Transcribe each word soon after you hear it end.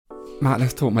Matt,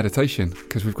 let's talk meditation,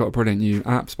 because we've got a brilliant new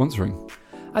app sponsoring.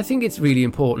 I think it's really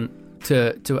important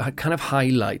to kind of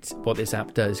highlight what this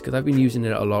app does, because I've been using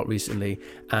it a lot recently,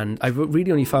 and I've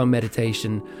really only found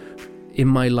meditation in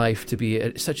my life to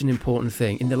be such an important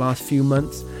thing in the last few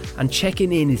months, and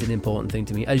checking in is an important thing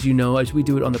to me, as you know, as we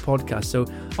do it on the podcast. So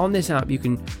on this app you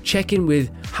can check in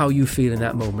with how you feel in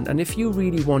that moment, and if you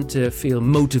really want to feel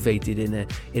motivated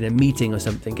in a meeting or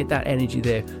something, get that energy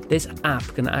there, this app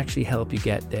can actually help you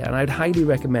get there, and I'd highly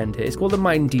recommend it. It's called the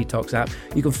Mind Detox app.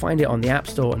 You can find it on the App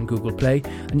Store and Google Play,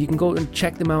 and you can go and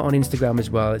check them out on Instagram as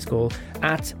well. It's called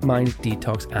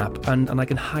 @MindDetoxApp, and I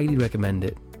can highly recommend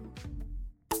it.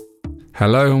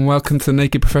 Hello and welcome to the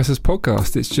Naked Professors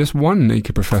podcast. It's just one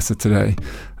Naked Professor today.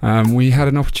 We had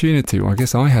an opportunity, or I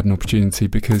guess I had an opportunity,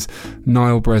 because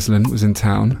Niall Breslin was in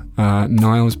town.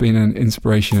 Niall's been an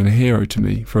inspiration and a hero to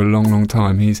me for a long, long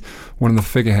time. He's one of the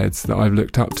figureheads that I've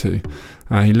looked up to.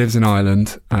 He lives in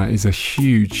Ireland, is a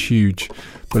huge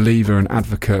believer and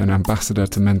advocate and ambassador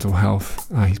to mental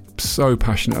health. He's so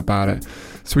passionate about it.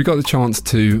 So we got the chance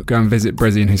to go and visit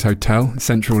Brezzy in his hotel in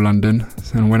central London,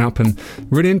 and went up, and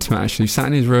really intimate actually, sat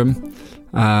in his room.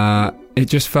 It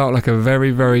just felt like a very,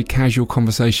 very casual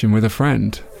conversation with a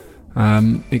friend,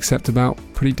 except about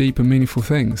pretty deep and meaningful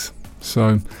things.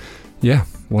 So yeah,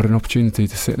 what an opportunity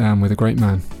to sit down with a great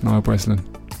man, Niall Breslin.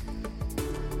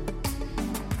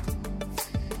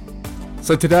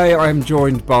 So today I am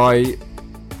joined by,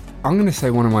 I'm going to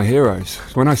say, one of my heroes.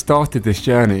 When I started this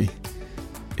journey,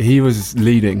 he was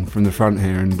leading from the front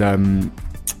here, and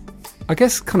I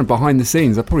guess kind of behind the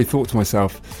scenes, I probably thought to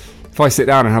myself, if I sit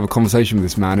down and have a conversation with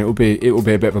this man, it will be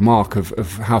a bit of a mark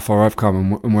of how far I've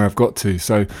come and where I've got to.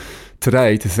 So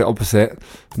today, to sit opposite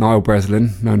Niall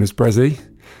Breslin, known as Brezzy,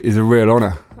 is a real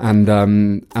honour,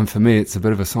 and for me it's a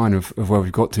bit of a sign of where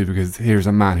we've got to, because here is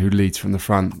a man who leads from the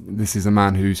front. This is a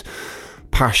man whose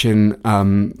passion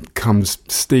comes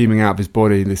steaming out of his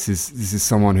body. This is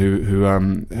someone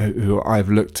who I've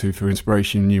looked to for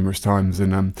inspiration numerous times,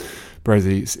 and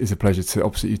Brezzy, it's a pleasure to sit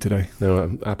opposite you today.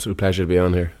 No, absolute pleasure to be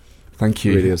on here. Thank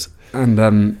you. It really is. And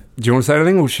do you want to say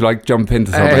anything, or should I jump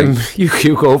into something?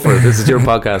 You go for it. This is your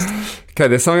podcast. Okay,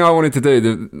 there's something I wanted to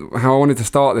do. How I wanted to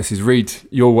start this is read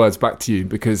your words back to you,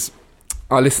 because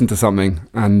I listened to something,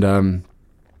 and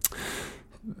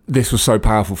this was so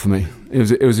powerful for me.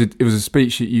 It was a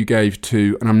speech that you gave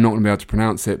to, and I'm not going to be able to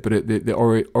pronounce it, but the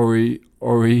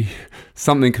Ori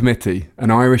something committee, an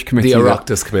Irish committee. The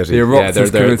Oireachtas committee. The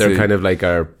Oireachtas committee. They're kind of like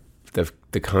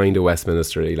the kind of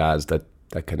Westminster lads that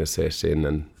kind of sit in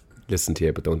and listen to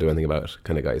you but don't do anything about it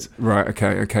kind of guys. Right,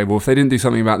 okay. Well, if they didn't do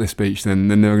something about this speech, then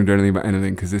they're never going to do anything about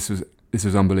anything, because this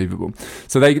was unbelievable.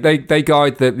 So they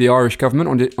guide the Irish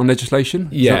government on legislation.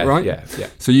 Is that right? Yeah.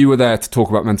 So you were there to talk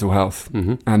about mental health,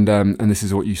 mm-hmm. and this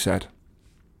is what you said.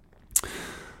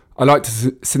 I'd like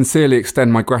to sincerely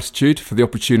extend my gratitude for the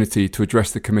opportunity to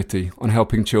address the committee on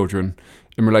helping children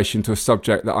in relation to a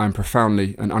subject that I am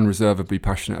profoundly and unreservedly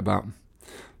passionate about: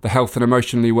 the health and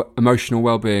emotional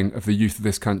well-being of the youth of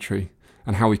this country,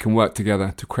 and how we can work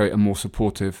together to create a more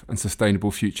supportive and sustainable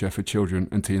future for children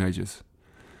and teenagers.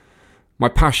 My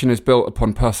passion is built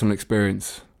upon personal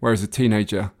experience, where as a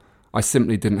teenager, I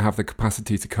simply didn't have the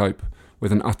capacity to cope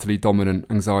with an utterly dominant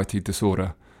anxiety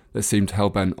disorder that seemed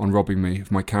hell-bent on robbing me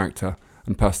of my character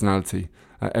and personality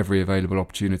at every available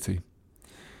opportunity.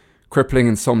 Crippling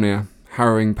insomnia,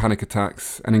 harrowing panic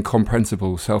attacks, and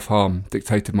incomprehensible self-harm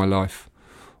dictated my life,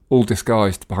 all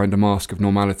disguised behind a mask of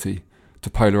normality to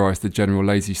polarise the general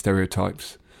lazy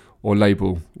stereotypes or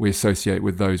label we associate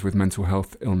with those with mental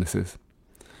health illnesses.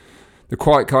 The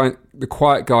quiet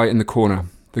guy in the corner,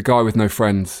 the guy with no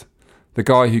friends, the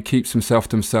guy who keeps himself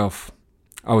to himself.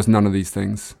 I was none of these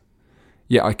things.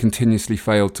 Yet I continuously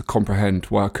failed to comprehend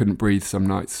why I couldn't breathe some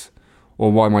nights,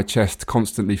 or why my chest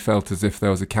constantly felt as if there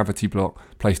was a cavity block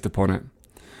placed upon it,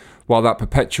 while that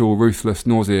perpetual ruthless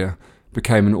nausea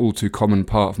became an all too common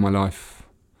part of my life.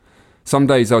 Some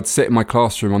days I'd sit in my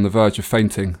classroom on the verge of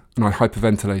fainting, and I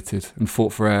hyperventilated and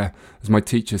fought for air as my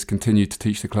teachers continued to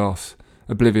teach the class,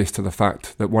 oblivious to the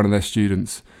fact that one of their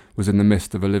students was in the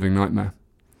midst of a living nightmare.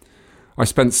 I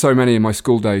spent so many of my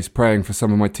school days praying for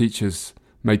some of my teachers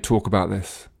may talk about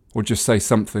this, or just say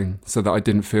something so that I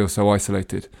didn't feel so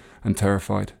isolated and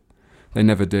terrified. They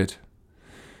never did.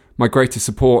 My greatest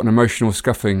support and emotional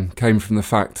scuffing came from the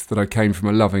fact that I came from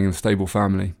a loving and stable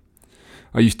family.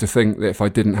 I used to think that if I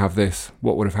didn't have this,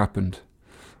 what would have happened?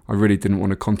 I really didn't want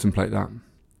to contemplate that.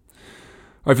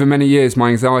 Over many years, my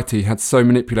anxiety had so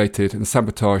manipulated and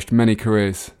sabotaged many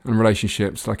careers and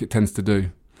relationships like it tends to do.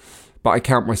 But I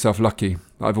count myself lucky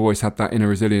that I've always had that inner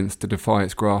resilience to defy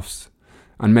its grasps,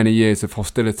 and many years of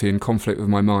hostility and conflict with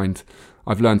my mind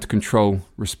I've learned to control,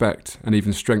 respect, and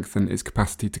even strengthen its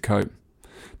capacity to cope,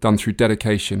 done through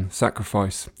dedication,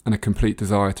 sacrifice, and a complete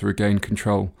desire to regain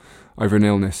control over an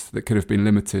illness that could have been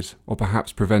limited or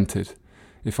perhaps prevented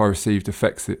if I received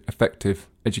effective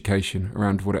education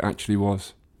around what it actually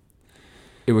was.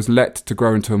 It was let to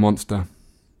grow into a monster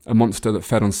that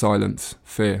fed on silence,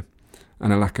 fear,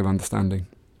 and a lack of understanding.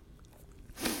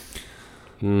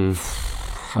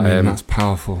 That's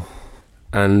powerful.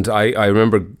 And I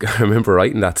remember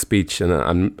writing that speech, and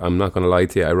I'm not going to lie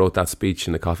to you. I wrote that speech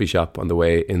in a coffee shop on the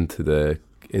way into the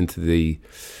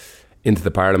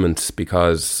Parliament,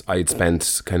 because I'd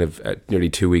spent kind of nearly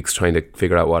 2 weeks trying to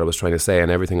figure out what I was trying to say,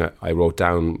 and everything I wrote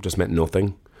down just meant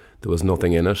nothing. There was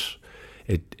nothing in it.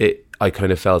 I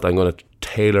kind of felt I'm going to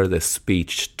tailor this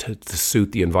speech to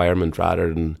suit the environment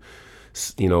rather than,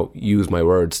 use my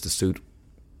words to suit,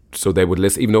 so they would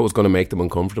listen, even though it was going to make them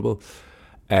uncomfortable.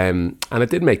 And it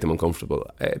did make them uncomfortable,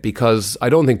 because I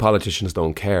don't think politicians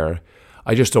don't care.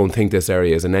 I just don't think this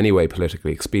area is in any way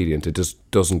politically expedient. It just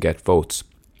doesn't get votes.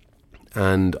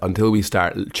 And until we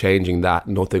start changing that,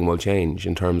 nothing will change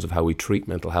in terms of how we treat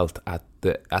mental health at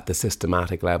the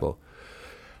systematic level.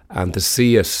 And to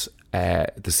see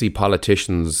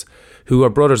politicians who are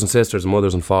brothers and sisters,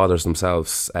 mothers and fathers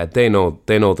themselves, they know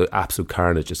the absolute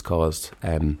carnage is caused.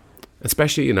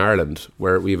 Especially in Ireland,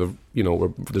 where we have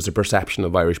there's a perception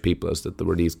of Irish people as that there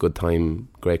were these good time,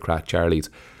 great crack Charlies.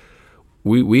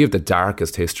 We have the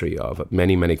darkest history of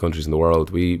many countries in the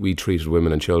world. We treated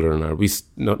women and children,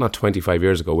 not 25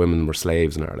 years ago, women were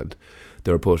slaves in Ireland.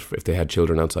 They were put, if they had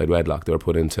children outside wedlock, they were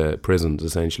put into prisons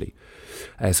essentially.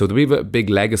 So we have a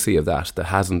big legacy of that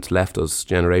hasn't left us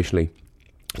generationally.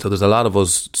 So there's a lot of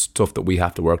us stuff that we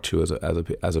have to work through as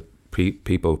a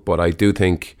people. But I do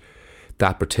think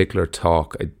that particular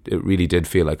talk, it really did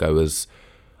feel like I was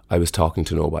talking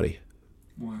to nobody.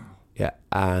 Wow. Yeah,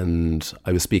 and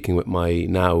I was speaking with my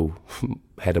now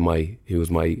head of my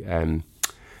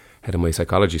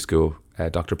psychology school,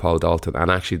 Dr. Paul Dalton, and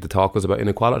actually the talk was about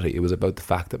inequality. It was about the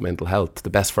fact that mental health, the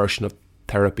best version of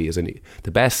therapy is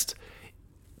the best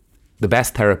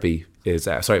therapy is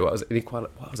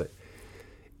inequality. What was it?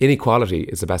 Inequality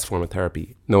is the best form of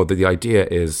therapy. No, the idea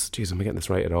is, geez, am I getting this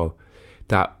right at all?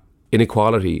 That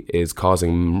inequality is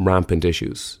causing rampant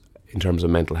issues in terms of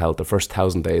mental health. The first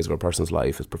 1,000 days of a person's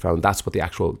life is profound. That's what the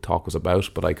actual talk was about,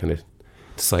 but I kind of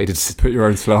decided to put your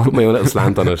own slant, put my own little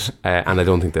slant on it, and I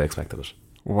don't think they expected it.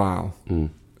 Wow.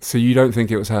 So you don't think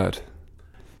it was heard?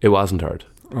 It wasn't heard.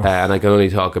 And I can only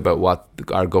talk about what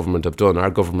our government have done. Our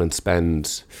government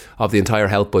spends, of the entire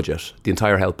health budget,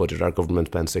 our government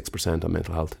spends 6% on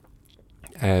mental health.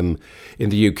 In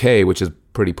the UK, which is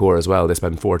pretty poor as well, they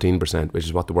spend 14%, which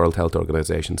is what the World Health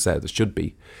Organization says it should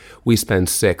be. We spend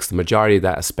 6%. The majority of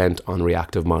that is spent on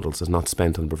reactive models, is not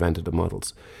spent on preventative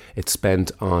models. It's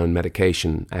spent on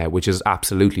medication, which is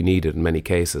absolutely needed in many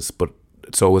cases, but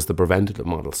so is the preventative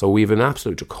model. So we have an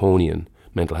absolute draconian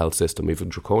mental health system. We have a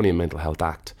draconian mental health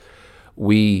act.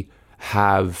 We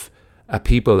have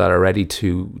people that are ready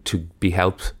to be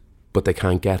helped, but they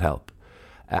can't get help.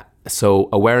 So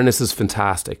awareness is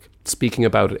fantastic. Speaking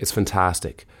about it is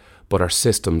fantastic, but our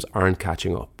systems aren't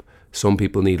catching up. Some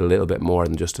people need a little bit more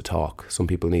than just to talk. Some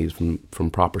people need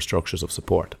from proper structures of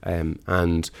support.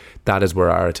 And that is where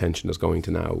our attention is going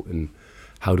to now. And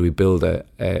how do we build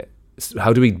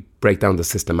how do we break down the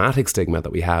systematic stigma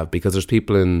that we have? Because there's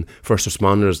people in first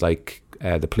responders like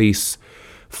the police,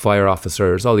 fire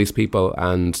officers, all these people,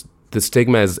 and the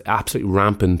stigma is absolutely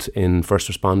rampant in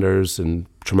first responders and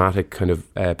traumatic kind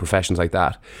of professions like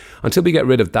that. Until we get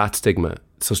rid of that stigma,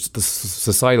 so the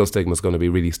societal stigma is going to be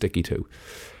really sticky too.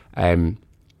 And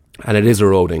it is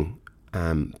eroding,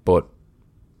 but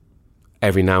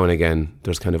every now and again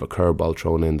there's kind of a curveball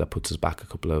thrown in that puts us back a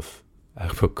couple of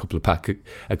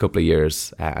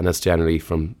years, and that's generally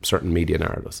from certain media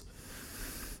narratives.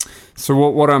 So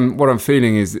what I'm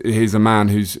feeling is he's a man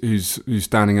who's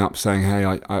standing up saying,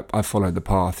 hey, I followed the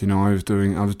path, I was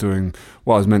doing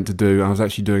what I was meant to do. I was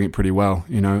actually doing it pretty well,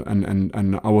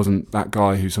 and I wasn't that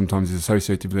guy who sometimes is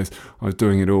associated with this. I was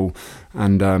doing it all,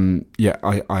 and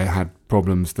I had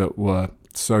problems that were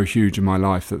so huge in my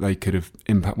life that they could have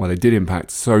they did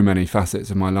impact so many facets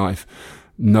of my life.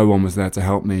 No one was there to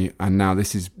help me, and now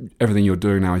everything you're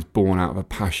doing now is born out of a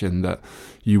passion that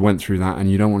you went through that,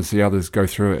 and you don't want to see others go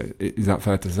through it. Is that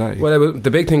fair to say? Well, the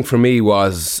big thing for me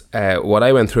was what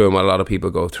I went through, and what a lot of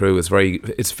people go through is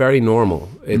it's very normal.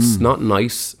 It's not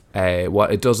nice.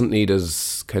 What it doesn't need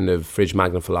is kind of fridge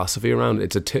magnet philosophy around.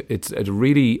 It's a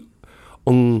really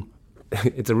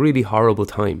horrible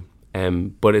time.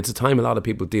 But it's a time a lot of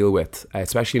people deal with,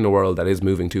 especially in a world that is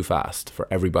moving too fast for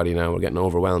everybody now. We're getting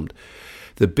overwhelmed.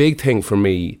 the big thing for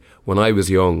me when I was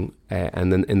young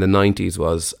and then in the 90s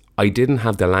was I didn't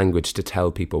have the language to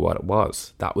tell people what it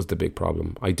was. That was the big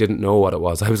problem. I didn't know what it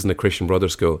was. I was in a Christian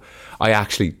Brothers school. I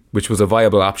actually, which was a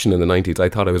viable option in the 90s, I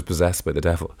thought I was possessed by the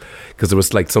devil because there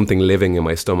was like something living in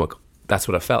my stomach. That's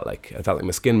what I felt like. I felt like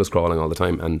my skin was crawling all the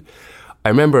time. And I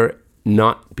remember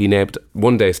not being able to,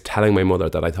 one day telling my mother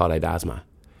that I thought I had asthma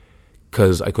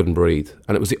because I couldn't breathe.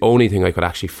 And it was the only thing I could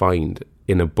actually find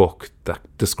in a book that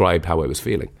described how I was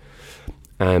feeling.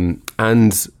 And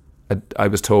I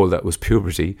was told that was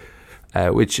puberty,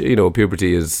 which, you know,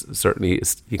 puberty is certainly,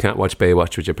 you can't watch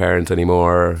Baywatch with your parents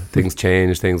anymore. Things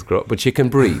change, things grow, but you can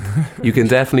breathe. You can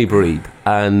definitely breathe.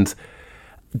 And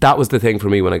that was the thing for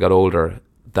me when I got older,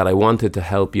 that I wanted to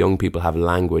help young people have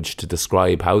language to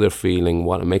describe how they're feeling,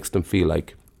 what it makes them feel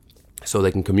like, so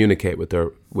they can communicate with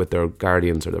their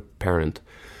guardians or their parent,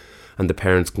 and the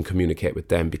parents can communicate with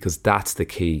them, because that's the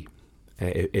key.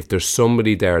 If there's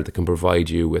somebody there that can provide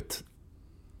you with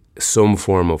some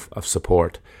form of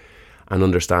support and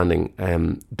understanding,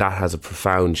 that has a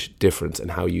profound difference in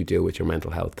how you deal with your mental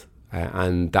health.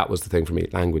 And that was the thing for me,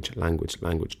 language.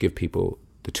 Give people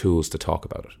the tools to talk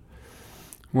about it.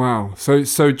 Wow. So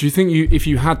do you think if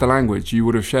you had the language, you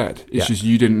would have shared? It's just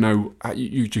you didn't know,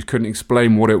 you just couldn't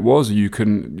explain what it was, or you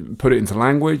couldn't put it into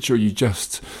language, or you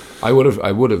just... I would have.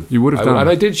 You would have done. And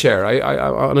I did share. I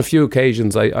on a few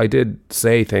occasions, I did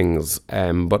say things,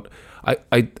 but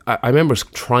I remember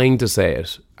trying to say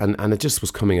it, and it just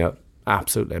was coming out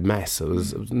absolutely a mess. It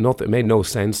was nothing. It made no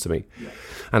sense to me. Yeah.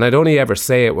 And I'd only ever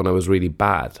say it when I was really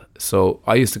bad. So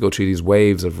I used to go through these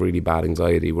waves of really bad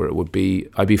anxiety where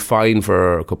I'd be fine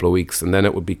for a couple of weeks, and then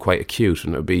it would be quite acute,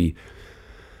 and it would be,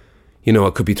 you know,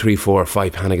 it could be 3, 4,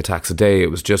 5 panic attacks a day.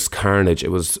 It was just carnage. It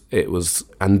was,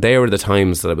 and they were the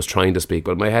times that I was trying to speak,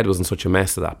 but my head was in such a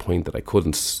mess at that point that I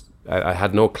couldn't, I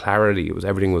had no clarity.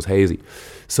 Everything was hazy.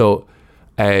 So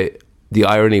the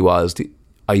irony was,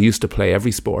 I used to play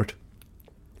every sport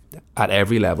at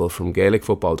every level, from Gaelic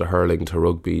football to hurling to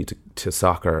rugby to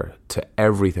soccer to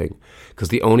everything, because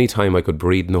the only time I could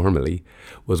breathe normally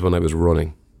was when I was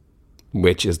running,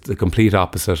 which is the complete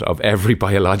opposite of every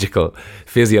biological,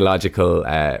 physiological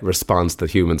response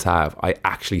that humans have. I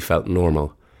actually felt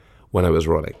normal when I was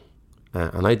running,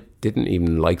 and I didn't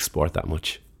even like sport that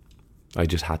much. I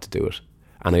just had to do it.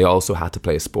 And I also had to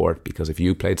play sport, because if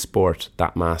you played sport,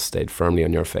 that mask stayed firmly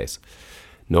on your face.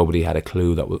 Nobody had a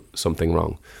clue that was something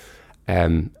wrong.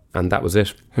 And that was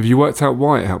it. Have you worked out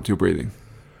why it helped your breathing?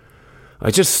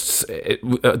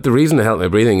 The reason it helped my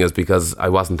breathing is because I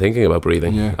wasn't thinking about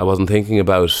breathing. Yeah. I wasn't thinking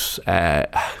about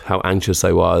how anxious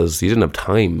I was. You didn't have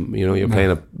time. You know, you're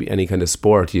playing any kind of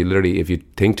sport. You literally, if you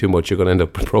think too much, you're going to end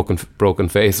up with broken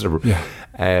face or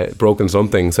broken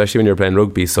something, especially when you're playing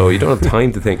rugby. So you don't have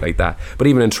time to think like that. But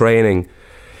even in training,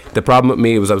 the problem with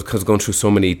me was I was going through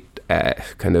so many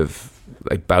kind of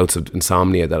like bouts of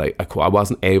insomnia that I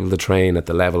wasn't able to train at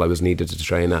the level I was needed to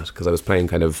train at, because I was playing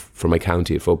kind of for my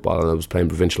county at football, and I was playing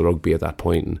provincial rugby at that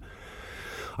point, and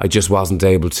I just wasn't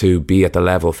able to be at the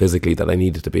level physically that I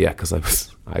needed to be at, because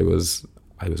I was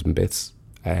in bits.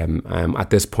 At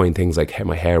this point, things like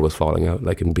my hair was falling out,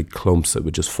 like in big clumps. It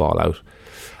would just fall out.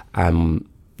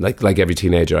 Like every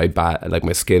teenager, like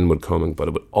my skin would come, but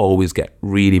it would always get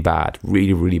really bad,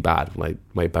 really, really bad.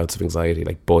 My bouts of anxiety,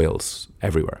 like boils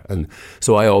everywhere. And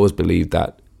so I always believed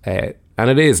that, and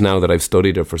it is now that I've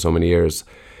studied it for so many years,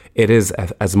 it is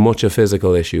as much a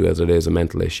physical issue as it is a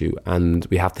mental issue. And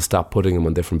we have to stop putting them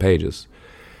on different pages.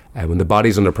 When the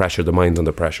body's under pressure, the mind's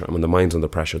under pressure. And when the mind's under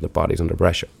pressure, the body's under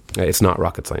pressure. It's not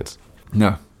rocket science.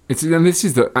 No. And this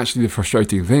is actually the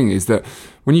frustrating thing, is that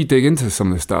when you dig into some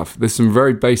of this stuff, there's some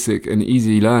very basic and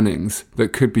easy learnings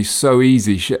that could be so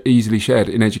easily shared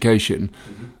in education.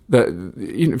 Mm-hmm. That,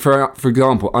 you know, for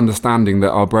example, understanding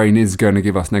that our brain is going to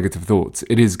give us negative thoughts.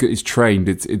 It's trained.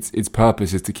 Its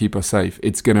purpose is to keep us safe.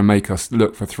 It's going to make us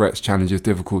look for threats, challenges,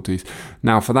 difficulties.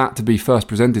 Now, for that to be first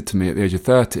presented to me at the age of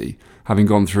 30, having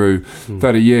gone through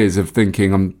 30 years of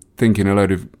thinking I'm thinking a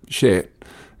load of shit,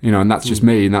 you know, and that's just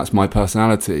me, and that's my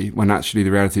personality, when actually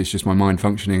the reality is just my mind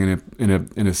functioning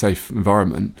in a safe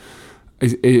environment.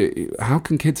 How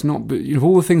can kids not be, you know, of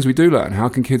all the things we do learn, how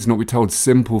can kids not be told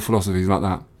simple philosophies like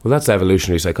that? Well, that's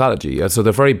evolutionary psychology. So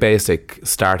the very basic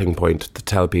starting point to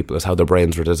tell people is how their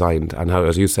brains were designed, and how,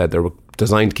 as you said, they were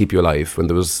designed to keep you alive when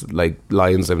there was like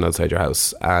lions living outside your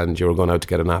house and you were going out to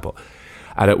get an apple.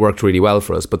 And it worked really well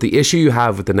for us. But the issue you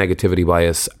have with the negativity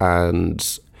bias,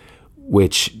 and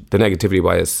which the negativity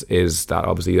bias is that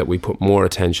obviously that we put more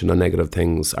attention on negative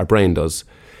things, our brain does.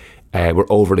 We're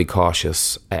overly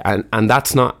cautious, and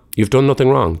that's not, you've done nothing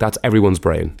wrong. That's everyone's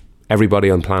brain. Everybody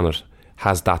on planet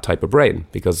has that type of brain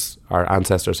because our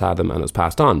ancestors had them and it's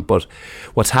passed on. But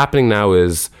what's happening now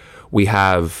is we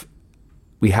have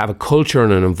a culture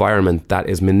and an environment that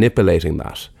is manipulating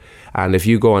that. And if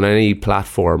you go on any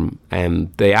platform,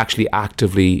 they actually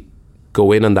actively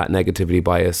go in on that negativity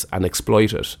bias and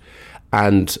exploit it.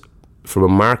 And from a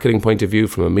marketing point of view,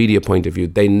 from a media point of view,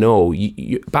 they know.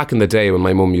 Back in the day when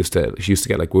my mum used to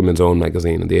get like Women's Own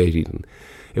magazine in the 80s, and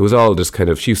it was all just kind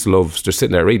of, she used to love just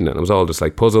sitting there reading it. It was all just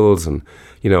like puzzles and,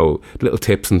 little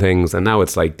tips and things. And now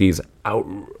it's like these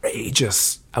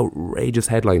outrageous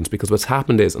headlines, because what's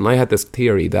happened is, and I had this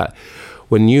theory that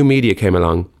when new media came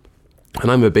along, and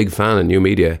I'm a big fan of new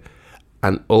media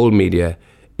and old media,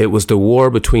 it was the war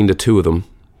between the two of them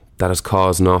that has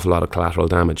caused an awful lot of collateral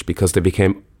damage, because they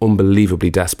became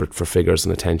unbelievably desperate for figures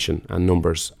and attention and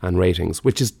numbers and ratings,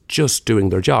 which is just doing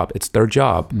their job. It's their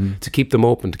job to keep them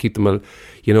open, to keep them,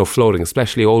 floating,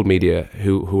 especially old media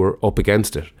who are up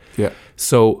against it. Yeah.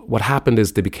 So what happened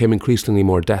is they became increasingly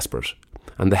more desperate,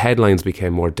 and the headlines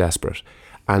became more desperate.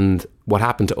 And what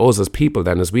happened to us as people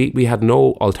then is we had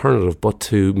no alternative but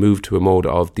to move to a mode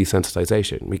of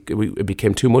desensitization. It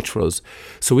became too much for us.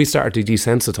 So we started to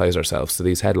desensitize ourselves to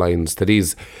these headlines, to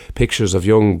these pictures of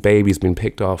young babies being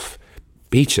picked off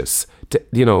beaches,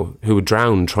 who would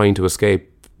drown trying to escape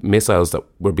missiles that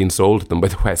were being sold to them by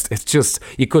the West. It's just,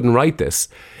 you couldn't write this.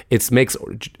 It makes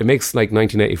like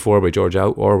 1984 by George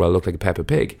Orwell look like a Peppa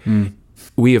Pig.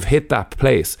 We have hit that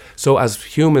place. So as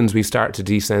humans, we start to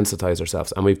desensitize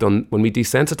ourselves. And when we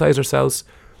desensitize ourselves,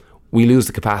 we lose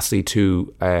the capacity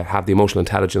to have the emotional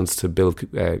intelligence to build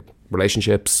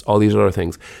relationships, all these other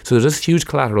things. So there's this huge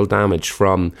collateral damage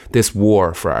from this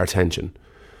war for our attention,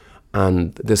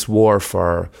 and this war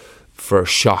for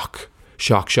shock.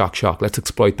 Let's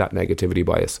exploit that negativity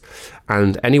bias.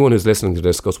 And anyone who's listening to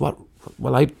this goes, what?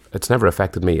 Well, it's never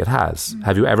affected me. It has.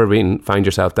 Have you ever find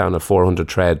yourself down a 400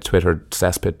 thread Twitter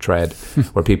cesspit thread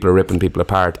where people are ripping people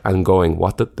apart and going,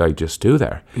 what did I just do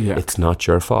there? Yeah. It's not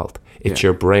your fault. It's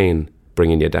your brain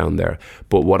bringing you down there.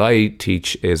 But what I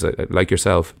teach is, like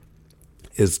yourself,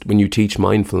 is when you teach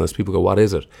mindfulness, people go, what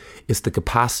is it? It's the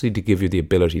capacity to give you the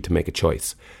ability to make a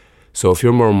choice. So if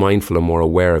you're more mindful and more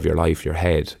aware of your life, your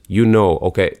head,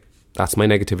 okay, that's my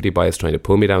negativity bias trying to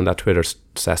pull me down that Twitter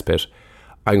cesspit.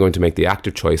 I'm going to make the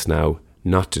active choice now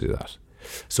not to do that.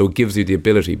 So it gives you the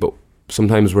ability, but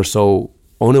sometimes we're so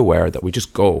unaware that we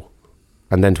just go,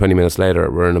 and then 20 minutes later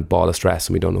we're in a ball of stress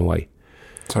and we don't know why.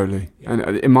 Totally. And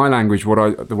in my language,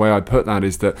 the way I put that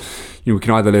is that we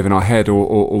can either live in our head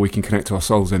or we can connect to our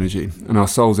soul's energy. And our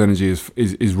soul's energy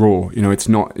is raw. It's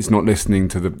not listening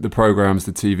to the programs,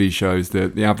 the TV shows,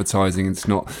 the advertising. It's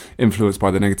not influenced by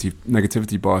the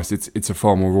negativity bias. It's a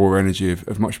far more raw energy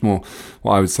of much more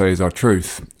what I would say is our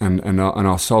truth. And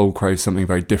our soul craves something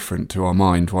very different to our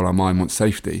mind. While our mind wants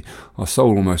safety, our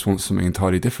soul almost wants something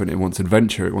entirely different. It wants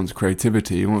adventure. It wants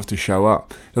creativity. It wants to show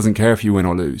up. It doesn't care if you win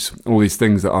or lose. All these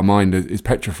things that our mind is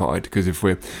petrified, because if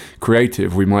we're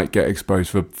creative, we might get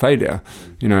exposed for failure.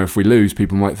 If we lose,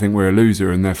 people might think we're a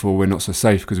loser, and therefore we're not so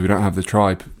safe because we don't have the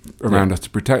tribe around us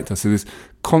to protect us. So there's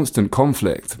constant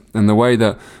conflict. And the way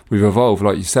that we've evolved,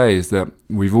 like you say, is that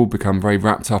we've all become very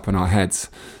wrapped up in our heads,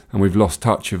 and we've lost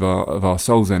touch of our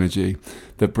soul's energy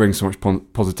that brings so much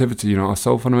positivity. Our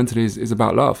soul fundamentally is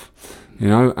about love.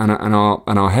 And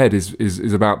our head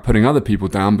is about putting other people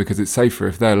down because it's safer.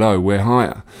 If they're low, we're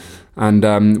higher.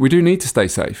 And we do need to stay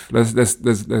safe.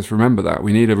 Let's remember that.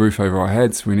 We need a roof over our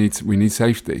heads. We need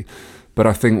safety. But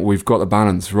I think we've got the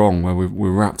balance wrong, where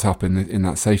we're wrapped up in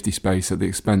that safety space at the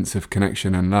expense of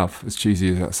connection and love, as cheesy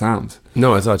as that sounds.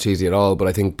 No, it's not cheesy at all, but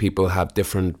I think people have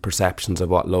different perceptions of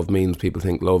what love means. People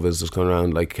think love is just going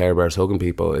around like Care Bears hugging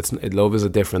people. Love is a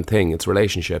different thing. It's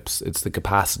relationships. It's the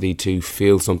capacity to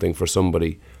feel something for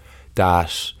somebody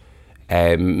that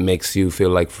makes you feel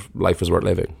like life is worth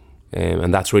living.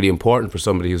 And that's really important for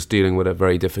somebody who's dealing with a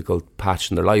very difficult patch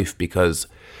in their life, because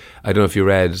I don't know if you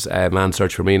read Man's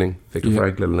Search for Meaning, Viktor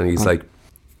Frankl, and he's like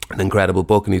an incredible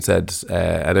book, and he said,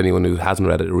 and anyone who hasn't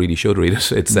read it really should read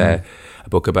it. It's a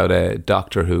book about a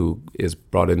doctor who is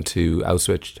brought into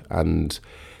Auschwitz and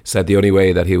said the only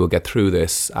way that he will get through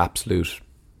this absolute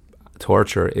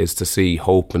torture is to see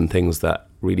hope in things that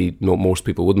really most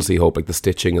people wouldn't see hope, like the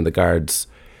stitching in the guard's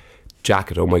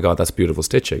jacket. Oh my God, that's beautiful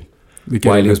stitching.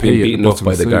 While he was being beaten up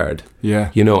by the guard.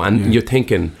 Yeah. You're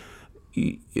thinking,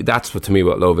 that's what to me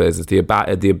what love is the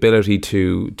ability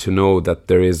to know that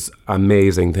there is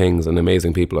amazing things and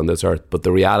amazing people on this earth. But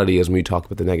the reality is, when we talk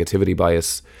about the negativity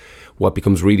bias, what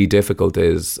becomes really difficult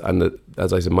is, and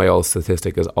as I said, my old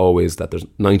statistic is always that there's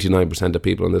 99% of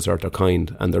people on this earth are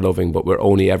kind and they're loving, but we're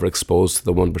only ever exposed to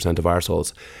the 1% of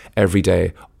arseholes every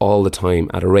day, all the time,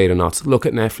 at a rate of knots. Look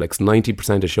at Netflix,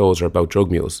 90% of shows are about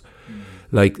drug mules.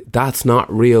 Like, that's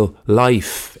not real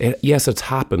life. Yes, it's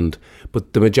happened,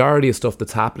 but the majority of stuff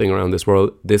that's happening around this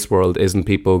world isn't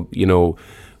people,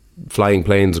 flying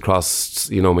planes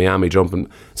across, Miami, jumping,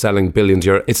 selling billions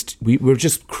of euros. We're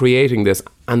just creating this,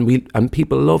 and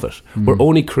people love it. We're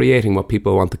only creating what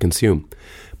people want to consume.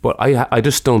 But I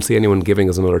just don't see anyone giving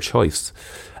us another choice.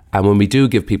 And when we do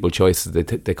give people choices,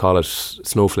 they call it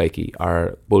snowflakey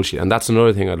or bullshit. And that's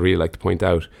another thing I'd really like to point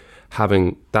out.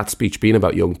 Having that speech being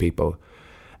about young people,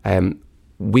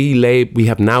 we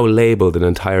have now labelled an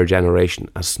entire generation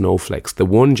as snowflakes. The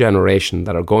one generation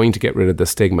that are going to get rid of the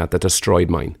stigma that destroyed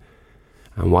mine.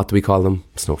 And what do we call them?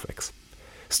 Snowflakes.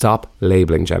 Stop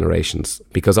labelling generations,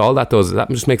 because all that does is that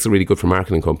just makes it really good for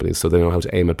marketing companies so they know how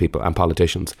to aim at people, and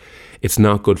politicians. It's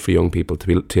not good for young people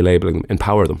to label them,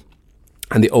 empower them.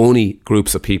 And the only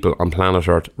groups of people on planet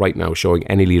Earth right now showing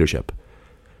any leadership,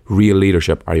 real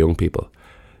leadership, are young people.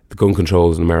 The gun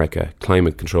controls in America,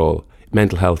 climate control,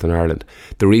 mental health in Ireland.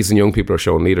 The reason young people are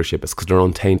showing leadership is because they're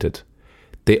untainted.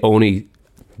 They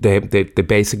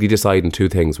basically decide in two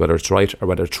things, whether it's right or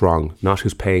whether it's wrong, not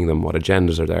who's paying them, what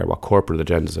agendas are there, what corporate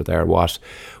agendas are there, what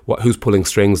who's pulling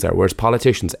strings there. Whereas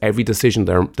politicians, every decision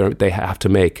they have to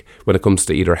make when it comes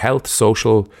to either health,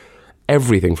 social,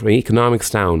 everything from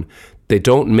economics down, they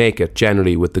don't make it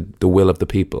generally with the will of the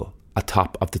people at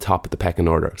top of the pecking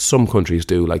order. Some countries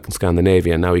do, like in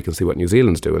Scandinavia, and now you can see what New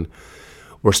Zealand's doing.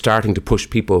 We're starting to push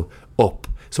people up.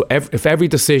 So if every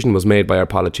decision was made by our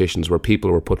politicians where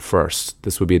people were put first,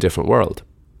 this would be a different world.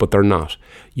 But they're not.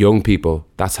 Young people,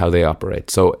 that's how they operate.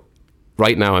 So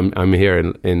right now I'm here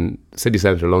in city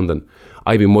centre London.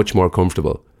 I'd be much more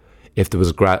comfortable if there was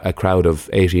a crowd of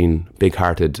 18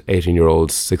 big-hearted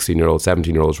 18-year-olds, 16-year-olds,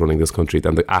 17-year-olds running this country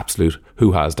than the absolute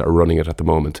hoo-has that are running it at the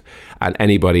moment. And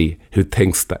anybody who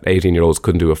thinks that 18-year-olds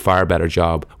couldn't do a far better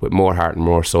job with more heart and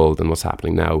more soul than what's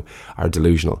happening now are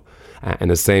delusional. And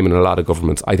the same in a lot of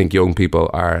governments. I think young people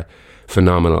are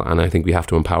phenomenal, and I think we have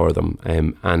to empower them.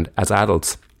 And as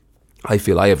adults, I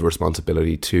feel I have a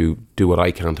responsibility to do what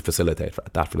I can to facilitate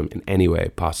that for them in any way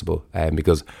possible,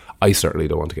 because I certainly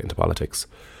don't want to get into politics.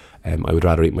 I would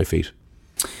rather eat my feet.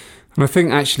 And I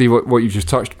think actually what you've just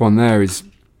touched upon there is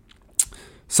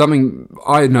something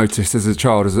I noticed as a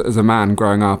child, as a man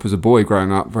growing up, as a boy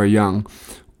growing up, very young.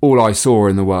 All I saw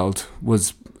in the world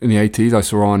was, in the 80s, I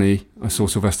saw Arnie, I saw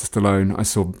Sylvester Stallone, I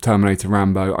saw Terminator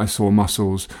Rambo, I saw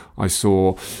muscles, I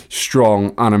saw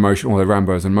strong, unemotional, well,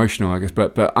 Rambo is emotional, I guess,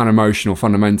 but unemotional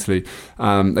fundamentally.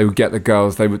 They would get the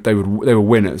girls, they were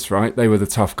winners, right? They were the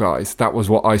tough guys. That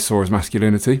was what I saw as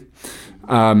masculinity.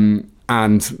 And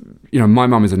my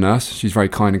mum is a nurse. She's very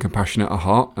kind and compassionate at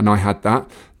heart, and I had that.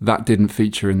 That didn't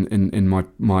feature in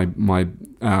my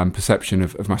perception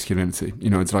of masculinity.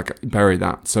 It's like bury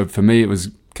that. So for me, it was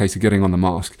a case of getting on the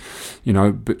mask,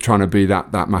 but trying to be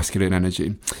that masculine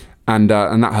energy, and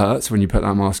that hurts when you put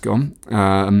that mask on.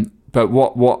 But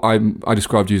what I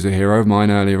described you as a hero of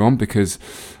mine earlier on, because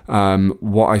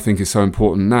what I think is so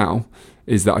important now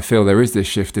is that I feel there is this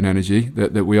shift in energy,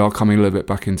 that we are coming a little bit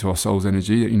back into our soul's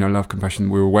energy, love, compassion.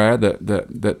 We're aware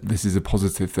that this is a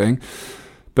positive thing,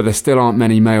 but there still aren't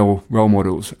many male role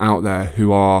models out there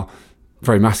who are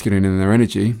very masculine in their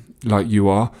energy, like you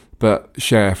are, but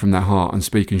share from their heart and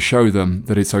speak and show them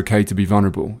that it's okay to be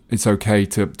vulnerable. It's okay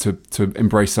to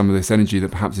embrace some of this energy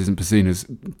that perhaps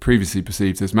isn't previously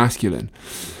perceived as masculine.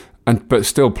 But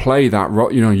still play that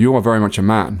role. You are very much a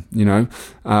man,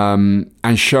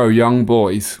 and show young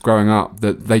boys growing up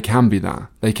that they can be that.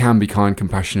 They can be kind,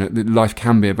 compassionate. That life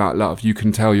can be about love. You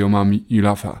can tell your mum you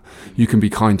love her. You can be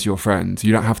kind to your friends.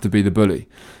 You don't have to be the bully.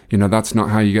 That's not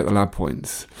how you get the lab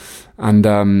points. And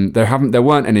there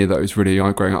weren't any of those really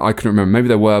growing up. I couldn't remember. Maybe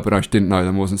there were, but I just didn't know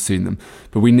them, wasn't seeing them.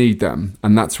 But we need them,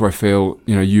 and that's where I feel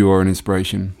you are an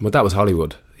inspiration. Well, that was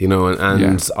Hollywood, and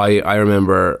yeah. I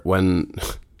remember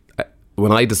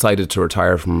when I decided to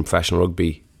retire from professional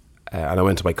rugby, and I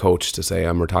went to my coach to say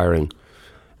I'm retiring,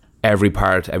 every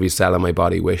cell in my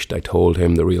body wished I told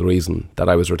him the real reason that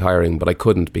I was retiring, but I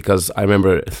couldn't, because I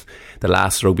remember the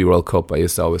last Rugby World Cup, I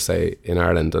used to always say, in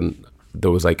Ireland, and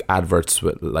there was like adverts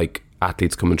with like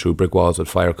athletes coming through brick walls with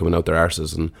fire coming out their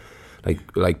arses, and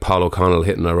like Paul O'Connell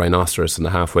hitting a rhinoceros in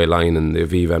the halfway line and the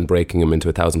Aviva and breaking him into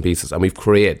 1,000 pieces. And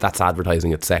that's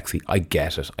advertising. It's sexy. I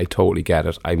get it. I totally get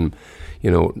it.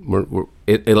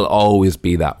 It'll always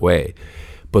be that way.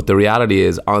 But the reality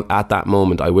is, at that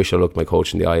moment, I wish I looked my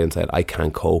coach in the eye and said, I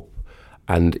can't cope.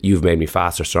 and you've made me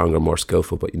faster, stronger, more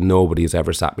skillful, but nobody's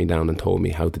ever sat me down and told me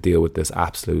how to deal with this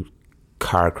absolute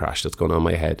car crash that's going on in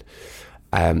my head.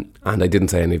 And I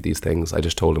didn't say any of these things. I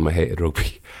just told him I hated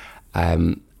rugby.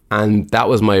 And that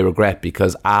was my regret,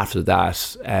 because after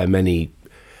that, many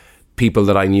people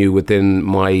that I knew within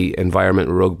my environment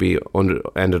with rugby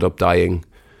ended up dying,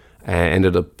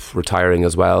 ended up retiring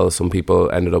as well. Some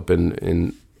people ended up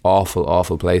in awful,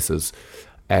 awful places.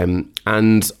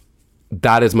 And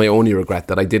that is my only regret,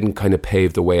 that I didn't kind of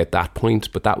pave the way at that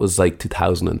point. But that was like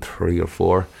 2003 or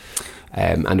 4.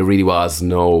 And there really was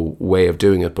no way of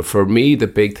doing it. But for me, the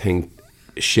big thing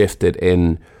shifted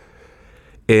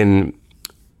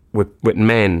with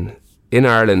men in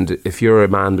Ireland. If you're a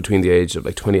man between the age of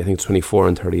like 20, I think it's 24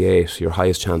 and 38, your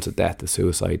highest chance of death is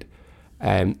suicide.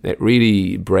 It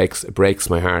really breaks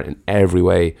my heart in every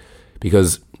way,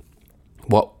 because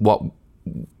what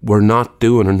we're not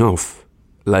doing enough.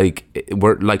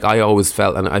 I always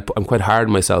felt, and I'm quite hard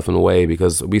on myself in a way,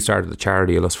 because we started the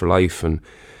charity A Lust for Life, and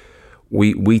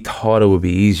we thought it would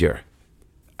be easier,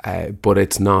 but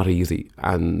it's not easy.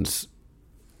 And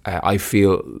I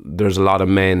feel there's a lot of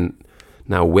men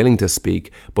now willing to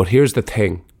speak. But here's the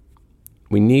thing.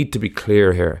 We need to be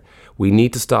clear here. We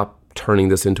need to stop turning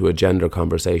this into a gender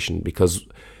conversation, because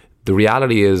the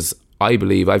reality is, I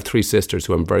believe, I have 3 sisters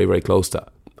who I'm very, very close to.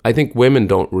 I think women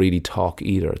don't really talk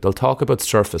either. They'll talk about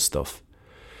surface stuff.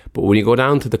 But when you go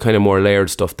down to the kind of more layered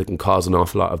stuff that can cause an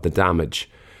awful lot of the damage,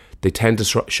 they tend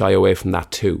to shy away from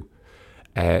that too.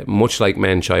 Much like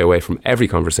men shy away from every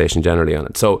conversation generally on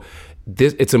it. So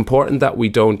it's important that we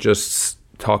don't just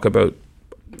talk about,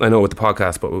 I know with the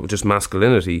podcast, but with just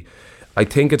masculinity. I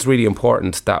think it's really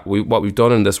important that what we've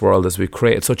done in this world is we've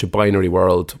created such a binary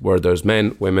world where there's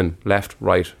men, women, left,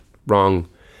 right, wrong.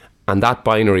 And that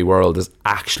binary world is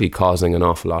actually causing an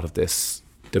awful lot of this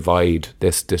divide,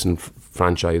 this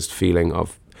disenfranchised feeling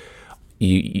of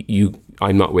you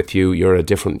I'm not with you, you're a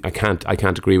different, I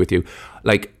can't agree with you.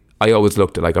 Like, I always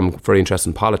looked at, like, I'm very interested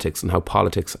in politics and how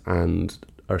politics and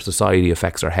our society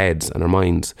affects our heads and our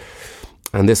minds.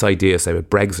 And this idea, say, with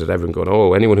Brexit, everyone going,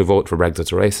 oh, anyone who voted for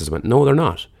Brexit's a racist. I went, no, they're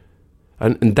not.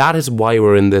 And that is why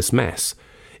we're in this mess.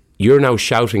 You're now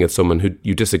shouting at someone who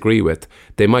you disagree with.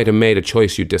 They might have made a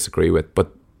choice you disagree with,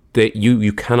 but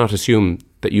you cannot assume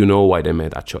that you know why they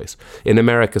made that choice. In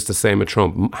America, it's the same with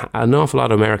Trump. An awful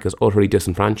lot of America is utterly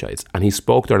disenfranchised, and he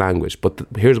spoke their language. But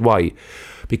here's why.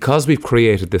 Because we've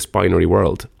created this binary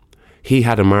world, he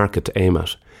had a market to aim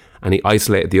at, and he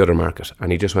isolated the other market,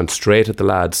 and he just went straight at the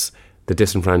lads, the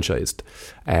disenfranchised.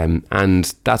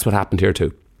 And that's what happened here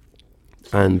too.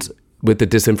 And with the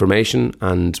disinformation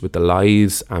and with the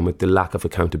lies and with the lack of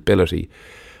accountability,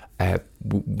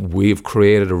 we've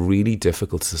created a really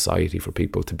difficult society for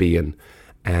people to be in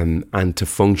and to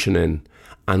function in.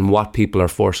 And what people are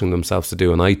forcing themselves to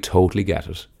do, and I totally get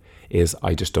it, is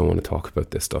I just don't want to talk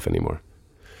about this stuff anymore.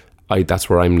 That's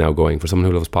where I'm now going, for someone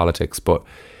who loves politics. But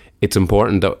it's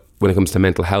important that when it comes to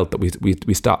mental health, that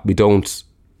we stop.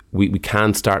 We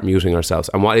can start muting ourselves.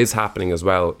 And what is happening as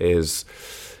well is,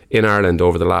 in Ireland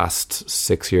over the last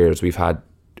 6 years, we've had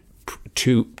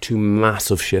two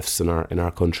massive shifts in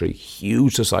our country,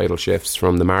 huge societal shifts,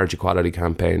 from the marriage equality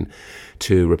campaign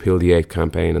to Repeal the 8th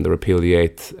campaign. And the Repeal the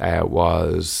 8th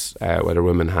was whether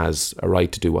women has a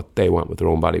right to do what they want with their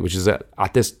own body, which is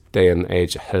at this day and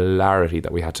age a hilarity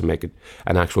that we had to make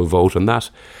an actual vote on that.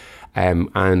 And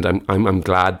I'm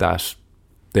glad that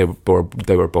they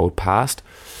were both passed.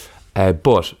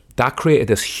 But that created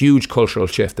this huge cultural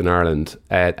shift in Ireland.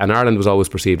 And Ireland was always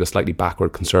perceived as slightly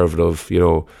backward, conservative,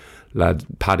 lad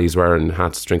paddies wearing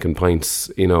hats, drinking pints,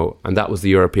 and that was the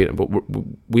European. But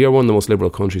we are one of the most liberal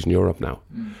countries in Europe now.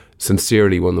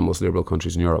 Sincerely, one of the most liberal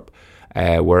countries in Europe,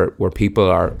 where people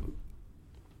are.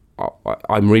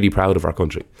 I'm really proud of our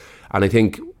country. And I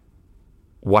think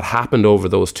what happened over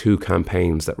those 2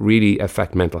 campaigns that really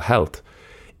affect mental health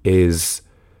is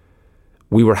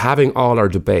we were having all our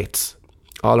debates,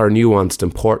 all our nuanced,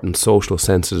 important, social,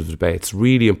 sensitive debates,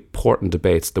 really important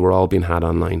debates that were all being had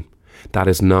online. That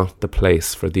is not the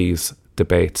place for these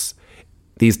debates.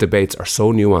 These debates are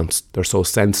so nuanced, they're so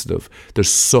sensitive,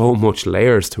 there's so much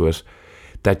layers to it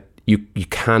that you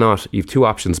cannot, you have 2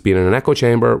 options: being in an echo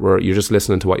chamber where you're just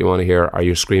listening to what you want to hear, or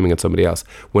you're screaming at somebody else.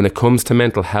 When it comes to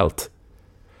mental health,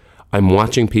 I'm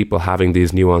watching people having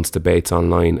these nuanced debates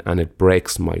online, and it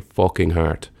breaks my fucking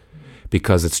heart.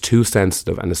 Because it's too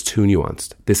sensitive and it's too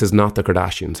nuanced. This is not the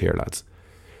Kardashians here, lads.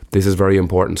 This is very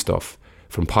important stuff,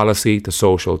 from policy to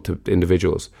social to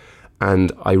individuals.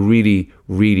 And I really,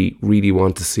 really, really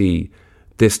want to see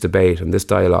this debate and this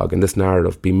dialogue and this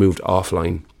narrative be moved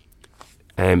offline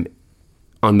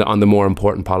on the more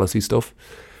important policy stuff.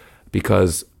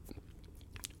 because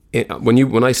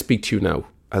when I speak to you now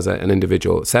as an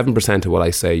individual, 7% of what I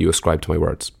say you ascribe to my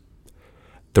words.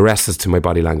 The rest is to my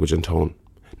body language and tone.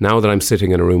 Now that I'm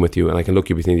sitting in a room with you and I can look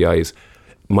you between the eyes,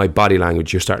 my body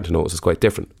language, you're starting to notice, is quite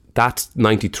different. That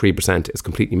 93% is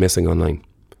completely missing online.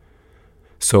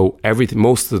 So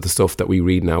most of the stuff that we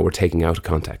read now, we're taking out of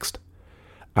context,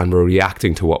 and we're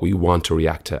reacting to what we want to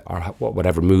react to, or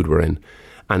whatever mood we're in.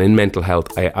 And in mental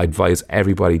health, I advise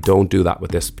everybody, don't do that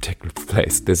with this particular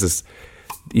place. This is,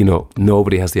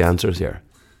 nobody has the answers here.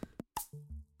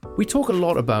 We talk a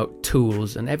lot about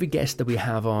tools, and every guest that we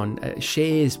have on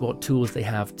shares what tools they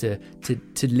have to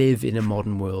live in a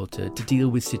modern world, to deal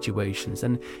with situations.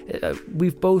 And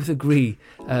we both agree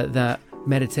that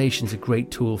meditation is a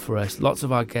great tool for us. Lots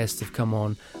of our guests have come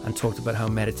on and talked about how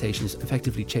meditation has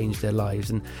effectively changed their lives,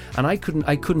 and I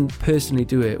couldn't personally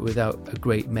do it without a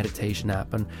great meditation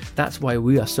app, and that's why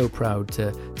we are so proud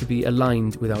to be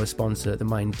aligned with our sponsor, the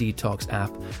Mind Detox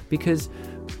app, because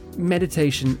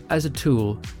meditation as a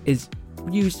tool is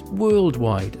used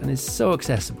worldwide and is so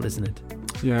accessible, isn't it?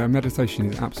 Yeah, meditation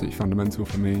is absolutely fundamental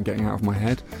for me in getting out of my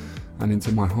head and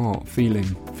into my heart,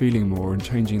 feeling more, and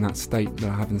changing that state that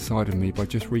I have inside of me by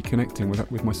just reconnecting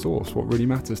with my source, what really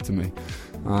matters to me.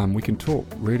 We can talk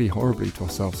really horribly to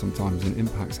ourselves sometimes, and it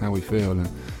impacts how we feel. And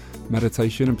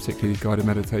meditation, and particularly guided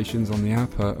meditations on the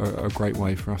app, are a great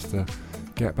way for us to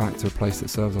get back to a place that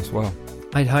serves us well.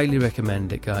 I'd highly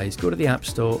recommend it, guys. Go to the App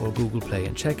Store or Google Play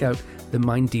and check out the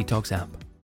Mind Detox app.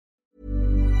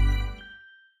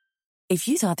 If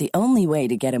you thought the only way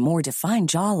to get a more defined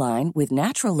jawline with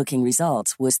natural-looking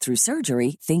results was through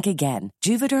surgery, think again.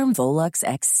 Juvederm Volux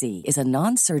XC is a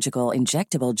non-surgical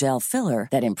injectable gel filler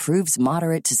that improves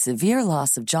moderate to severe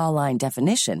loss of jawline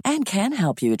definition and can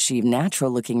help you achieve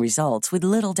natural-looking results with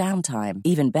little downtime.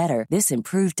 Even better, this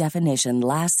improved definition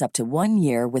lasts up to 1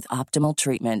 year with optimal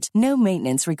treatment. No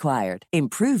maintenance required.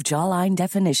 Improve jawline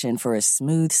definition for a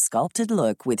smooth, sculpted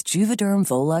look with Juvederm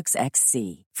Volux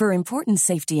XC. For important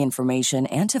safety information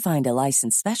and to find a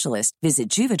licensed specialist, visit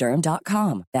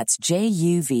Juvederm.com. That's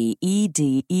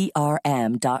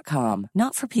JUVEDERM.com.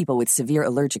 Not for people with severe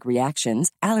allergic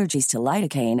reactions, allergies to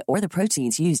lidocaine, or the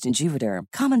proteins used in Juvederm.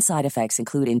 Common side effects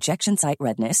include injection site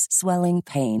redness, swelling,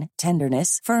 pain,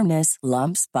 tenderness, firmness,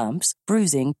 lumps, bumps,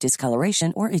 bruising,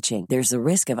 discoloration, or itching. There's a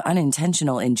risk of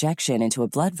unintentional injection into a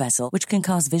blood vessel, which can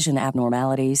cause vision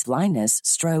abnormalities, blindness,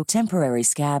 stroke, temporary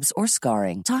scabs, or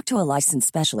scarring. Talk to a licensed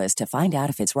specialist to find out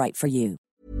if it's right for you.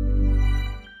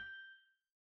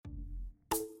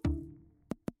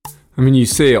 I mean, you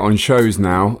see it on shows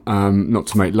now, not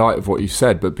to make light of what you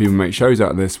said, but people make shows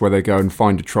out of this where they go and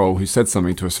find a troll who said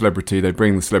something to a celebrity. They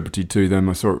bring the celebrity to them.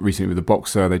 I saw it recently with a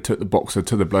boxer. They took the boxer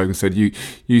to the bloke and said,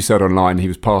 you said online he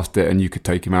was past it and you could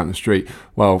take him out in the street.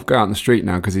 Well, go out in the street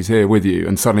now because he's here with you.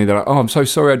 And suddenly they're like, oh, I'm so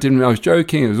sorry, I was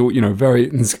joking. It was all, very,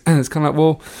 and it's kind of like,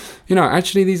 well,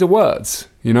 actually these are words,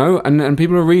 and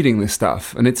people are reading this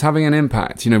stuff and it's having an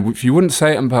impact. If you wouldn't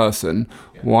say it in person,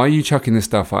 why are you chucking this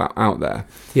stuff out there?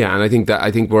 Yeah, and I think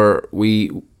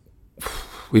we've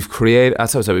created,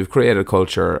 as I said, we've created a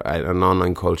culture, an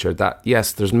online culture that,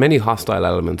 yes, there's many hostile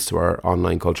elements to our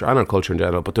online culture and our culture in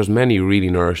general, but there's many really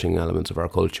nourishing elements of our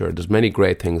culture. There's many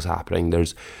great things happening.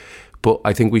 But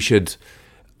I think we should.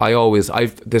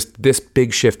 This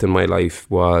big shift in my life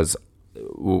was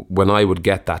when I would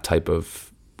get that type of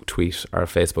tweet or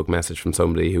Facebook message from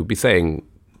somebody who'd be saying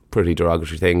pretty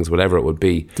derogatory things, whatever it would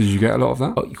be. Did you get a lot of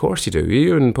that? Oh, of course you do.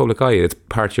 You're in public eye. It's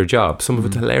part of your job. Some of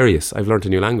it's hilarious. I've learned a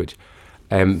new language.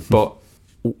 But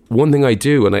one thing I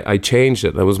do, and I changed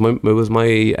it. It was one of my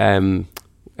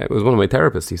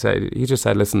therapists. He just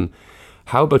said, listen,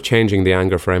 how about changing the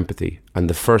anger for empathy? And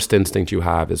the first instinct you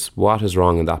have is, what is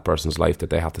wrong in that person's life that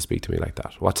they have to speak to me like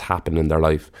that? What's happened in their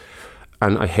life?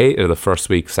 And I hated it the first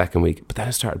week, second week, but then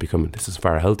it started becoming, this is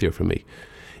far healthier for me,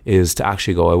 is to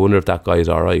actually go, I wonder if that guy's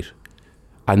all right.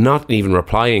 And not even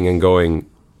replying and going,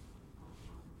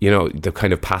 the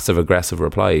kind of passive aggressive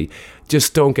reply.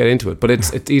 Just don't get into it. But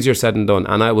it's easier said than done.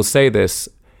 And I will say this,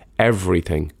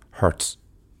 everything hurts.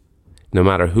 No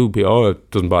matter who, it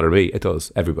doesn't bother me. It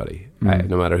does, everybody.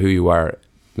 No matter who you are.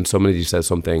 When somebody says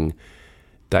something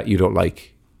that you don't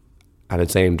like and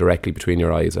it's aimed directly between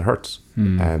your eyes, it hurts.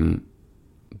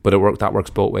 But that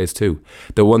works both ways too.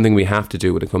 The one thing we have to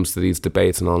do when it comes to these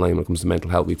debates and online, when it comes to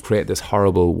mental health, we've created this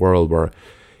horrible world where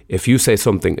if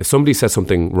somebody says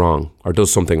something wrong or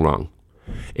does something wrong,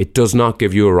 it does not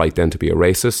give you a right then to be a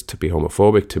racist, to be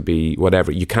homophobic, to be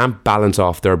whatever. You can't balance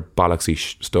off their bollocksy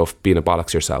stuff being a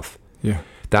bollocks yourself. Yeah.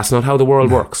 That's not how the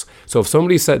world works. So if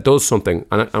somebody does something,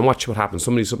 and watch what happens,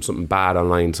 somebody something bad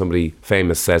online, somebody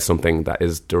famous says something that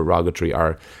is derogatory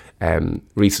or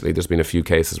Recently, there's been a few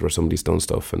cases where somebody's done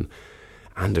stuff, and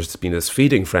there's been this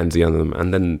feeding frenzy on them,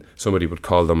 and then somebody would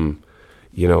call them,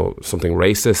 you know, something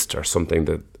racist or something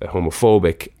that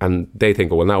homophobic, and they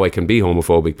think, oh, well, now I can be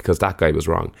homophobic because that guy was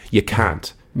wrong. You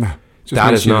can't. No,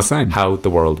 that is not how the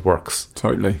world works.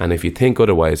 Totally. And if you think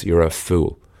otherwise, you're a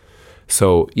fool.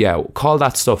 So yeah, call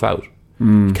that stuff out.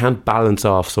 You can't balance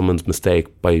off someone's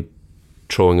mistake by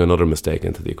throwing another mistake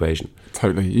into the equation.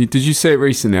 Totally. Did you see it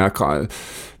recently?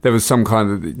 There was some kind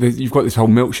of... You've got this whole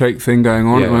milkshake thing going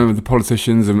on with the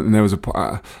politicians, and there was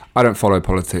I don't follow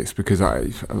politics because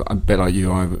I'm a bit like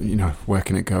you. Where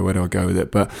can it go? Where do I go with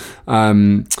it? But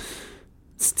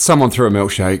someone threw a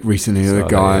milkshake recently at a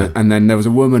guy, and then there was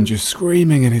a woman just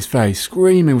screaming in his face,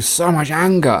 screaming with so much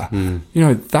anger.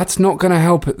 That's not going to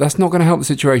help it. That's not going to help the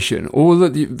situation. All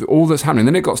that's happening.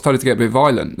 Then it started to get a bit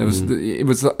violent. There was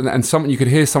and someone, you could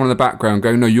hear someone in the background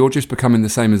going, "No, you're just becoming the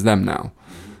same as them now."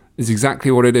 Is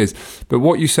exactly what it is. But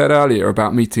what you said earlier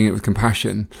about meeting it with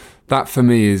compassion, that for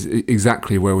me is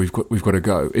exactly where we've got to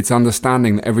go. It's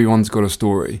understanding that everyone's got a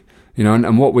story.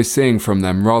 And what we're seeing from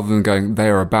them, rather than going, they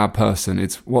are a bad person,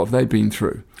 it's what have they been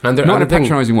through? And not in a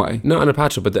patronising way. Not in a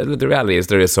patronising, but the reality is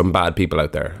there is some bad people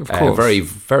out there. Of course. Very,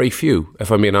 very few,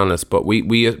 if I'm being honest. But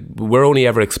we're only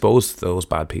ever exposed to those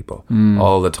bad people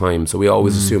all the time. So we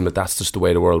always assume that that's just the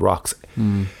way the world rocks.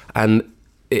 And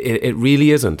it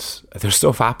really isn't. There's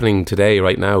stuff happening today,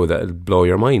 right now, that'll blow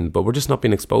your mind, but we're just not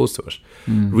being exposed to it.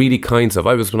 Really kind stuff.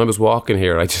 When I was walking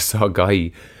here, I just saw a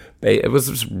guy. It was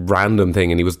just a random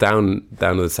thing, and he was down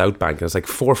to the South Bank, and it's like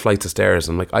 4 flights of stairs,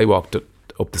 and I walked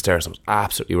up the stairs, and I was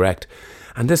absolutely wrecked.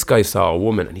 And this guy saw a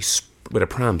woman, and he with a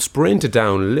pram sprinted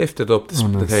down, lifted up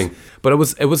the thing. But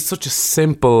it was such a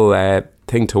simple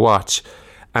thing to watch,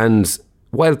 and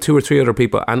while 2 or 3 other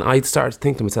people, and I started to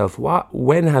think to myself,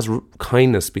 when has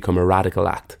kindness become a radical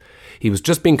act? He was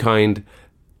just being kind,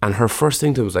 and her first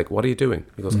thing to him was like, "What are you doing?"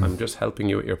 He goes, "I'm just helping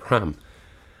you with your pram."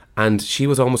 And she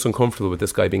was almost uncomfortable with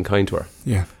this guy being kind to her.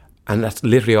 Yeah. And that's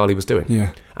literally all he was doing.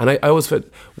 Yeah. And I always felt,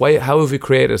 how have we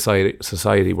created a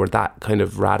society where that kind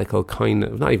of radical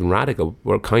kindness, not even radical,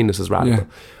 where kindness is radical?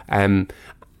 Yeah.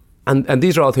 And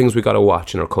these are all things we got to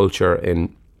watch in our culture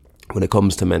when it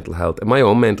comes to mental health. In my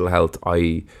own mental health,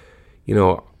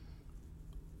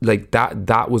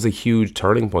 that was a huge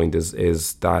turning point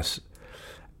is that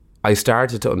I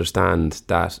started to understand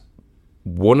that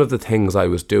one of the things I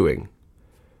was doing,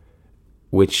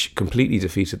 which completely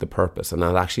defeated the purpose, and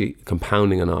actually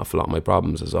compounding an awful lot of my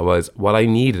problems, is what I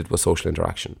needed was social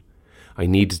interaction. I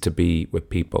needed to be with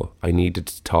people. I needed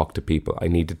to talk to people. I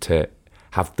needed to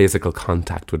have physical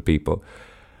contact with people.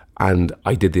 And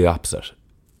I did the opposite.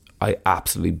 I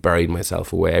absolutely buried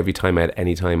myself away. Every time I had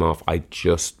any time off, I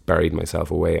just buried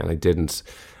myself away, and I didn't.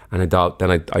 And I thought,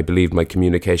 then I believed my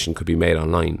communication could be made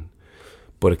online,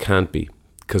 but it can't be,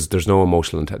 because there's no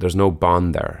emotional there's no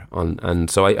bond there. And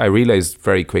so I realised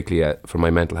very quickly for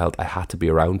my mental health, I had to be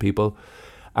around people,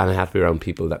 and I had to be around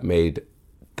people that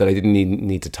I didn't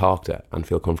need to talk to and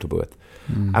feel comfortable with.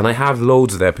 And I have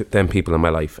loads of them people in my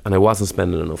life, and I wasn't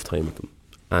spending enough time with them.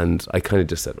 And I kind of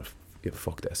just said,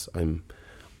 fuck this.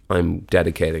 I'm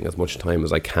dedicating as much time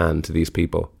as I can to these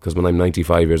people, because when I'm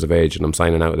 95 years of age and I'm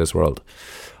signing out of this world,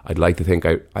 I'd like to think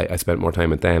I spent more time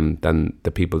with them than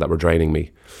the people that were draining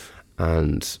me.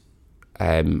 And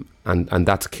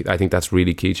that's, I think that's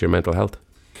really key to your mental health.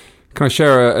 Can I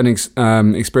share an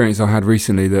experience I had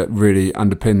recently that really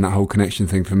underpinned that whole connection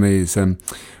thing for me? Is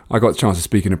I got the chance to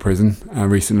speak in a prison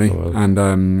recently,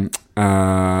 and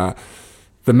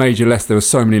the major lesson, there were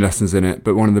so many lessons in it,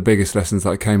 but one of the biggest lessons that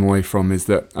I came away from is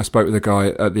that I spoke with a guy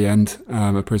at the end,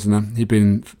 a prisoner. He'd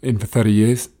been in for 30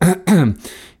 years.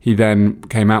 He then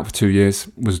came out for 2 years,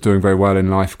 was doing very well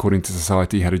in life according to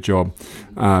society. He had a job,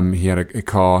 he had a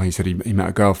car. He said he met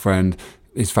a girlfriend.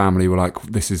 His family were like,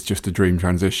 this is just a dream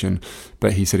transition.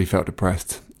 But he said he felt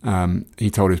depressed.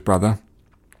 He told his brother.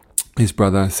 His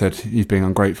brother said he's being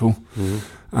ungrateful.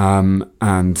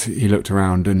 And he looked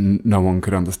around and no one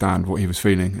could understand what he was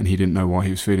feeling, and he didn't know why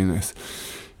he was feeling this.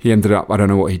 He ended up, I don't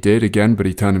know what he did again, but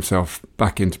he turned himself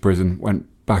back into prison, went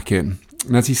back in.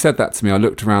 And as he said that to me, I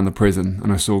looked around the prison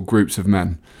and I saw groups of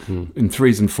men in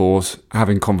 3s and 4s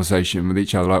having conversation with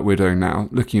each other like we're doing now,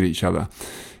 looking at each other.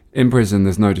 In prison,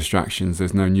 there's no distractions,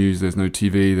 there's no news, there's no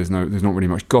TV, there's not really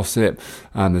much gossip,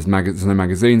 and there's no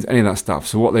magazines, any of that stuff.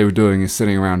 So what they were doing is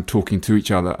sitting around talking to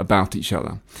each other about each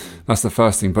other. That's the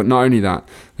first thing. But not only that,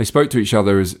 they spoke to each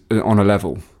other as on a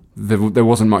level. There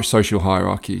wasn't much social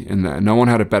hierarchy in there. No one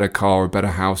had a better car or a better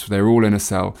house. They were all in a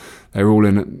cell. They were all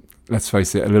in, let's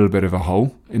face it, a little bit of a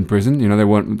hole in prison. They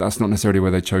weren't. That's not necessarily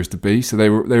where they chose to be. So they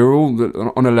were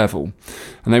all on a level,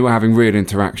 and they were having real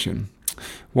interaction.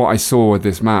 what I saw with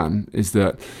this man is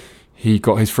that he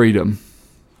got his freedom,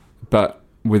 but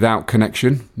without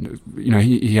connection. You know,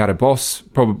 he had a boss,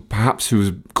 perhaps who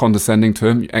was condescending to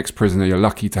him. Ex-prisoner, you're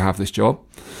lucky to have this job.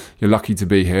 You're lucky to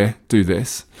be here. Do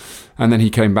this. And then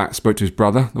he came back, spoke to his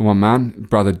brother, the one man.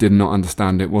 Brother did not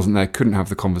understand it, wasn't there, couldn't have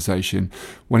the conversation.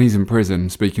 When he's in prison,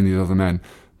 speaking to these other men,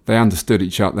 they understood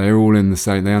each other. They were all in the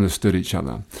same. They understood each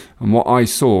other. And what I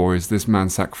saw is this man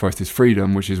sacrificed his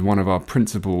freedom, which is one of our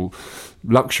principal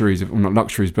luxuries, well, not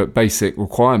luxuries, but basic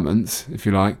requirements, if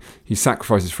you like. He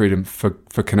sacrificed his freedom for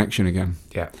connection again.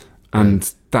 Yeah.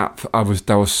 And that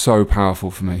was so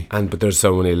powerful for me. But there's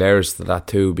so many layers to that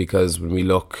too, because when we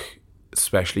look,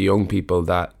 especially young people,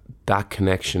 that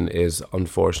connection is,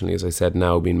 unfortunately, as I said,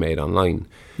 now being made online.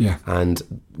 Yeah.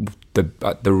 And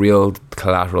the real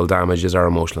collateral damage is our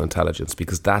emotional intelligence,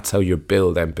 because that's how you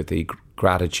build empathy,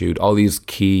 gratitude, all these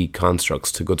key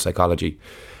constructs to good psychology,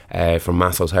 from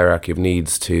Maslow's hierarchy of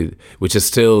needs to, which is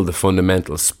still the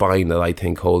fundamental spine that I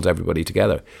think holds everybody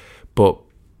together. But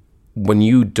when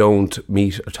you don't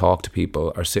meet or talk to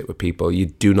people or sit with people, you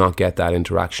do not get that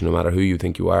interaction, no matter who you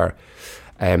think you are.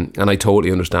 And I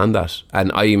totally understand that.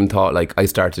 And I even thought, like, I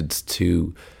started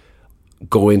to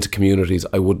go into communities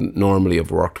I wouldn't normally have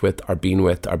worked with or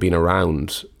been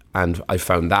around. And I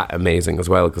found that amazing as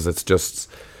well, because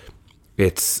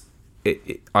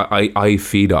I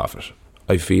feed off it.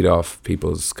 I feed off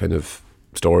people's kind of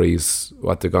stories,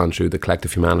 what they've gone through, the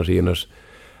collective humanity in it.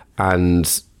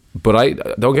 But I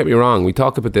don't get me wrong, we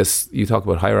talk about this, you talk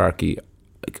about hierarchy.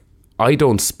 Like, I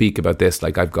don't speak about this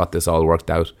like I've got this all worked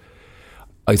out.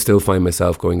 I still find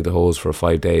myself going to the holes for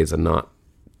 5 days and not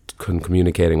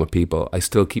communicating with people. I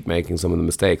still keep making some of the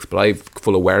mistakes, but I have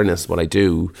full awareness what I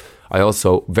do. I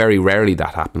also, very rarely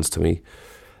that happens to me.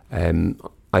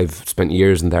 I've spent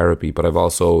years in therapy, but I've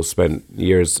also spent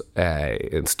years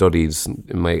in studies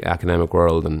in my academic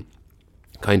world and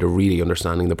kind of really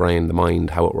understanding the brain, the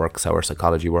mind, how it works, how our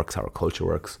psychology works, how our culture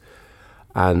works.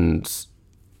 And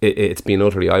it's been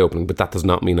utterly eye-opening, but that does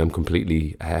not mean I'm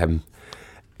completely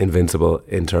invincible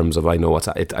in terms of I know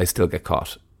I still get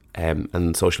caught.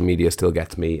 And social media still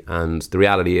gets me. And the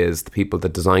reality is the people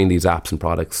that design these apps and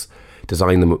products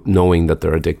design them knowing that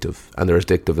they're addictive. And they're as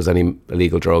addictive as any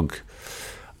illegal drug,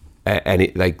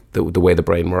 the way the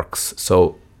brain works.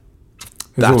 So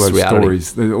there's that's all those reality.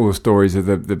 Stories. There's all the stories of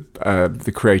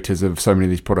the creators of so many of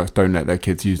these products don't let their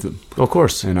kids use them. Of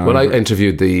course. You know, well, I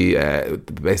interviewed the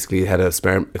basically head of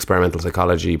experimental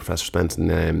psychology, Professor Spence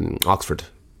in Oxford,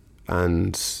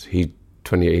 and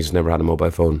he's never had a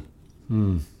mobile phone.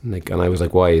 And I was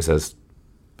like, why? He says,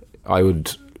 I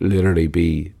would literally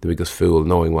be the biggest fool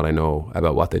knowing what I know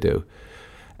about what they do.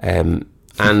 And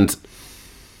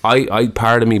I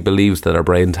part of me believes that our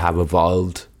brains have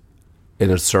evolved in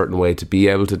a certain way to be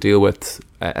able to deal with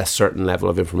a certain level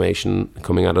of information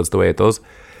coming at us the way it does.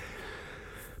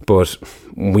 But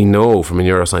we know from a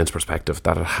neuroscience perspective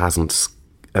that it hasn't,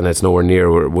 and it's nowhere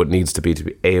near what it needs to be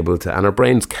able to. And our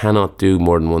brains cannot do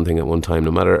more than one thing at one time,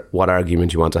 no matter what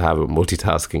argument you want to have about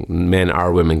multitasking. Men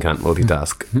or women can't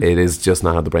multitask. It is just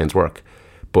not how the brains work.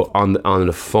 But on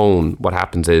the phone, what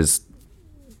happens is,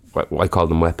 I call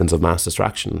them weapons of mass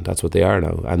distraction. That's what they are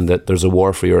now. And that there's a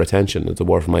war for your attention. It's a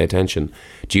war for my attention.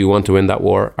 Do you want to win that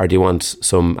war? Or do you want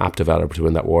some app developer to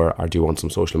win that war? Or do you want some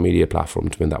social media platform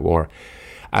to win that war?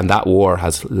 And that war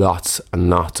has lots and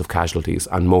lots of casualties,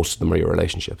 and most of them are your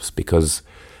relationships. Because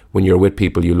when you're with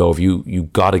people you love, you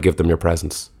got to give them your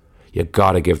presence. You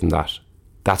got to give them that.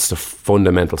 That's the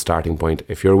fundamental starting point.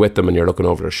 If you're with them and you're looking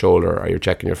over their shoulder or you're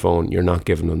checking your phone, you're not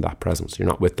giving them that presence. You're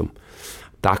not with them.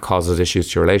 That causes issues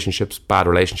to your relationships. Bad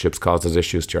relationships causes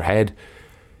issues to your head.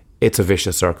 It's a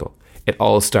vicious circle. It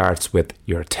all starts with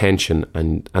your attention,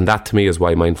 and that to me is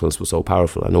why mindfulness was so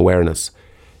powerful, and awareness.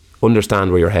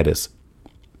 Understand where your head is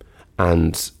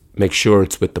and make sure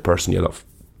it's with the person you love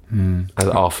as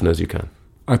often as you can.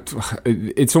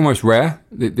 It's almost rare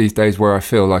these days where I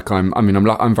feel like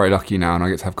I'm very lucky now and I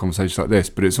get to have conversations like this,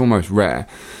 but it's almost rare.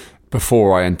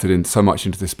 Before I entered so much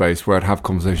into this space where I'd have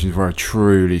conversations where I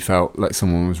truly felt like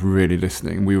someone was really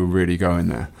listening. We were really going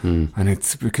there. And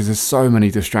it's because there's so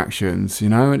many distractions, you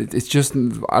know, and it's just,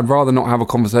 I'd rather not have a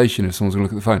conversation if someone's going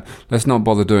to look at the phone. Let's not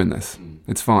bother doing this.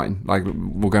 It's fine. Like,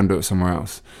 we'll go and do it somewhere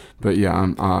else. But yeah,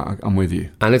 I'm with you.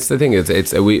 And it's the thing is,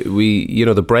 we you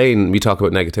know, the brain, we talk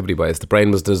about negativity bias. The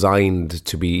brain was designed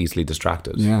to be easily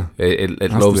distracted. Yeah.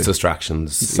 It loves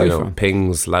distractions, it's safer.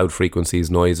 Pings, loud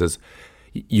frequencies, noises.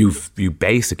 You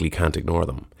basically can't ignore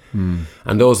them.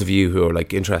 And those of you who are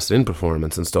like interested in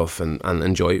performance and stuff and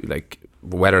enjoy, like,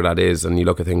 whether that is, and you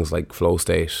look at things like flow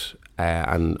state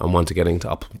and want to get into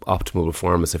optimal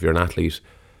performance if you're an athlete,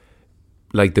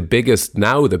 like the biggest,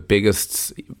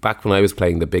 back when I was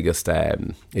playing, the biggest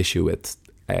issue with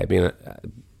being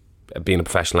a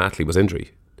professional athlete was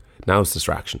injury. Now it's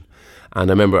distraction. And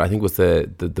I remember, I think it was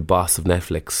the boss of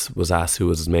Netflix was asked who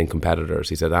was his main competitors.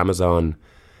 He said Amazon,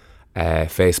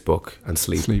 Facebook, and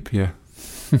sleep. Sleep, yeah.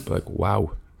 Like,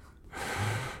 wow.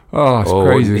 Oh, it's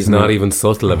crazy. He's not even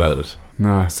subtle about it.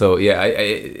 No. So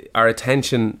yeah, our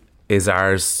attention is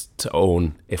ours to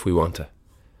own if we want to,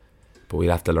 but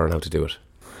we'll have to learn how to do it.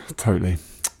 Totally.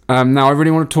 Now, I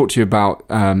really want to talk to you about.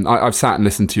 I've sat and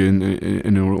listened to you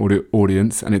in an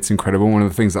audience, and it's incredible. One of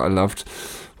the things that I loved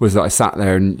was that I sat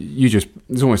there, and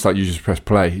it's almost like you just press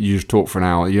play. You just talk for an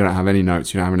hour. You don't have any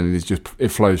notes. You don't have anything. It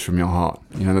flows from your heart.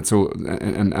 That's all.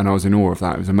 And I was in awe of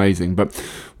that. It was amazing. But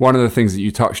one of the things that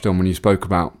you touched on when you spoke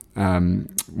about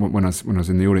when I was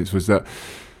in the audience was that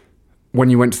when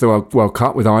you went to the World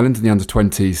Cup with Ireland in the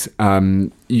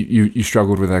under-20s, you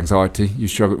struggled with anxiety. You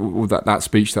struggled with that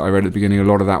speech that I read at the beginning. A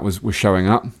lot of that was showing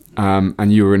up,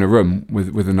 and you were in a room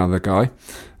with another guy,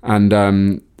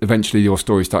 and eventually your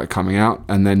story started coming out,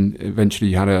 and then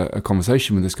eventually you had a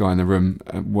conversation with this guy in the room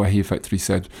where he effectively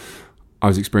said, I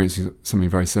was experiencing something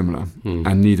very similar,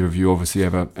 and neither of you obviously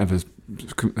ever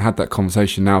had that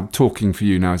conversation. Now, talking for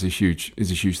you now is a huge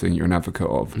thing you're an advocate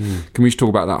of. Can we just talk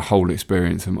about that whole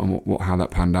experience and how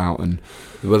that panned out? And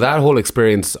well, that whole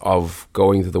experience of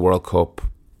going to the World Cup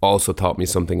also taught me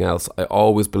something else. I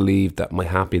always believed that my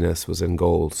happiness was in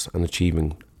goals and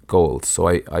achieving goals. So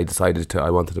I decided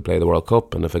I wanted to play the World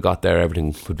Cup, and if I got there,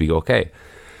 everything would be okay.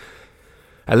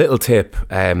 A little tip.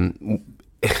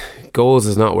 Goals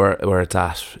is not where it's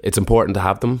at. It's important to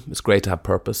have them. It's great to have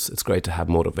purpose. It's great to have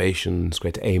motivation. It's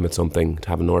great to aim at something, to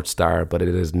have a North Star, but it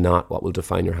is not what will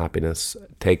define your happiness.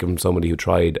 Take it from somebody who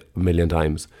tried a million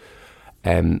times.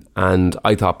 And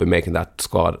I thought by making that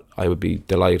squad, I would be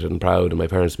delighted and proud, and my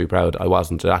parents would be proud. I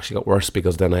wasn't. It actually got worse,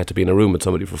 because then I had to be in a room with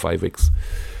somebody for 5 weeks,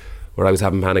 where I was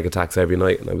having panic attacks every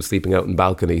night, and I was sleeping out in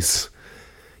balconies,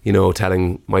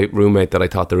 telling my roommate that I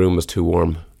thought the room was too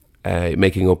warm.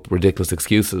 Making up ridiculous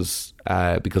excuses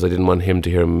because I didn't want him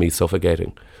to hear me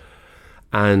suffocating.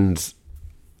 And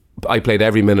I played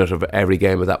every minute of every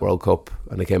game of that World Cup,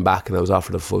 and I came back and I was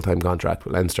offered a full-time contract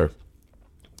with Leinster.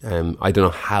 I don't know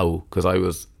how, because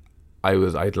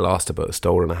I'd lost about 1.5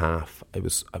 stone. I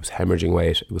was hemorrhaging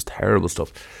weight. It was terrible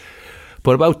stuff.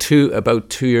 But about 2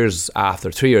 years after,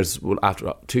 2 years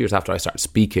after I started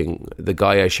speaking, the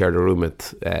guy I shared a room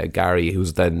with, Gary,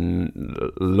 who's then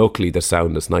luckily the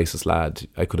soundest, nicest lad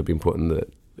I could have been put in the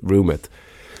room with,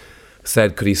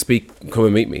 said, could he come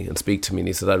and meet me and speak to me? And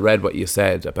he said, I read what you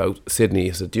said about Sydney.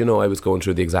 He said, do you know I was going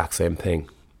through the exact same thing?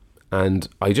 And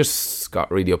I just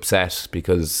got really upset,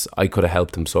 because I could have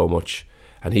helped him so much,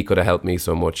 and he could have helped me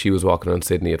so much. He was walking around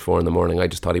Sydney at 4 a.m. I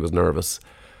just thought he was nervous.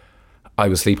 I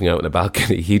was sleeping out in a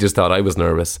balcony. He just thought I was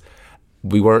nervous.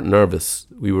 We weren't nervous.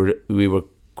 We were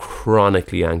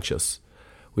chronically anxious.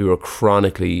 We were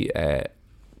chronically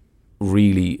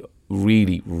really,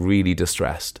 really, really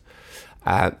distressed.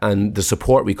 And the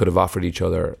support we could have offered each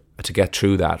other to get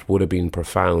through that would have been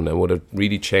profound and would have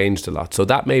really changed a lot. So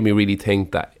that made me really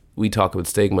think that we talk about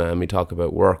stigma, and we talk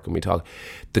about work, and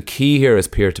the key here is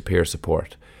peer-to-peer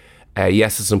support.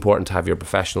 Yes, it's important to have your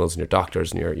professionals and your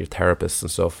doctors and your therapists and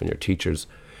stuff and your teachers,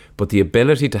 but the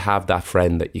ability to have that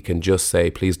friend that you can just say,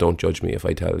 please don't judge me if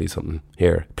I tell you something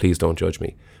here. Please don't judge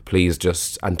me. Please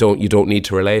just, and you don't need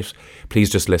to relate. Please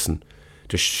just listen.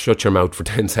 Just shut your mouth for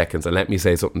 10 seconds and let me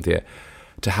say something to you.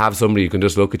 To have somebody who can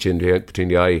just look at you between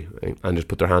the eye and just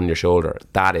put their hand on your shoulder,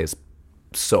 that is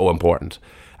so important.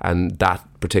 And that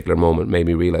particular moment made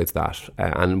me realise that.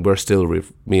 And we're still,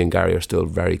 me and Gary are still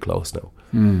very close now.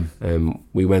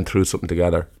 We went through something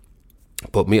together.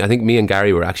 But I think me and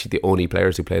Gary were actually the only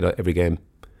players who played every game.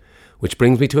 Which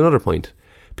brings me to another point.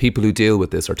 People who deal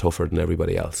with this are tougher than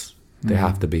everybody else. They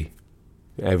have to be.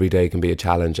 Every day can be a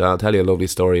challenge. And I'll tell you a lovely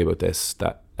story about this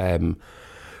that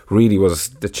really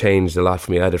that changed a lot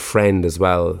for me. I had a friend as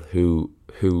well who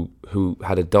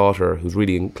had a daughter who's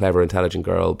really a clever, intelligent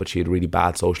girl, but she had really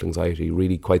bad social anxiety,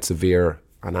 really quite severe,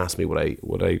 and asked me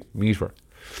would I meet her.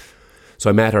 So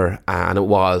I met her, and it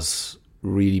was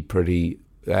really pretty,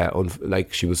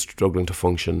 like she was struggling to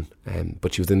function,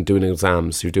 but she was doing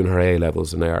exams. She was doing her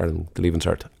A-levels in Ireland, the Leaving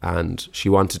Cert, and she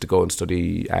wanted to go and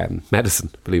study medicine,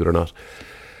 believe it or not.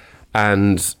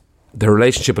 And the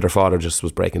relationship with her father just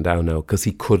was breaking down now, because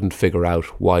he couldn't figure out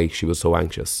why she was so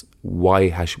anxious.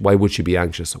 Why would she be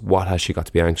anxious? What has she got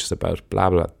to be anxious about?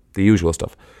 Blah, blah, blah, the usual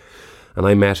stuff. And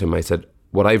I met him. I said,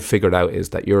 what I've figured out is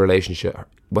that your relationship,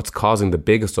 what's causing the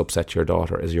biggest upset to your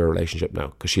daughter is your relationship now,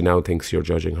 because she now thinks you're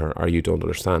judging her or you don't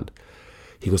understand.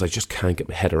 He goes, I just can't get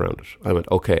my head around it. I went,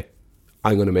 okay,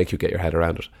 I'm going to make you get your head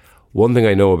around it. One thing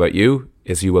I know about you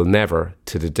is you will never,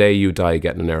 to the day you die,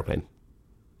 get in an airplane.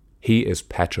 He is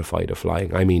petrified of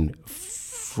flying. I mean,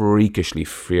 freakishly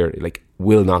like,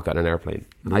 will not get in an airplane.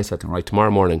 And I said to him, right, tomorrow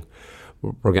morning,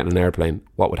 we're getting an airplane.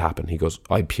 What would happen? He goes,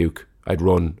 I'd puke, I'd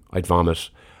run, I'd vomit,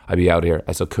 I'd be out of here.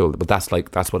 I said, cool. But that's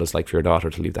what it's like for your daughter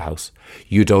to leave the house.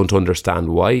 You don't understand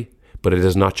why, but it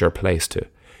is not your place to.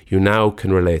 You now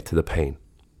can relate to the pain.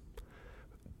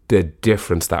 The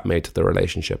difference that made to the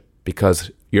relationship. Because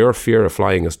your fear of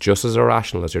flying is just as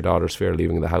irrational as your daughter's fear of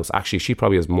leaving the house. Actually, she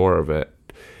probably has more of a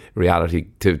reality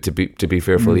to be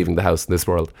fearful leaving the house in this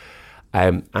world.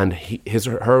 And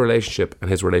her relationship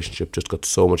and his relationship just got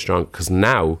so much stronger, because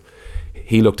now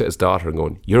he looked at his daughter and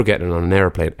going, you're getting on an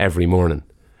airplane every morning.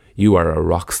 You are a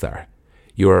rock star.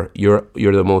 You're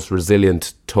the most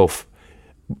resilient, tough.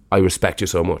 I respect you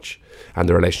so much. And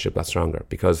the relationship got stronger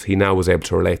because he now was able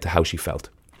to relate to how she felt,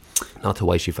 not to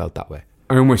why she felt that way.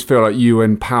 I almost feel like you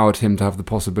empowered him to have the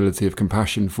possibility of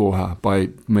compassion for her by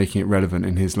making it relevant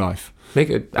in his life.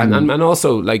 And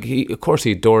also, like, of course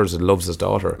he adores and loves his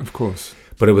daughter. Of course.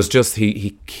 But it was just,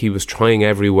 he was trying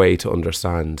every way to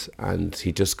understand, and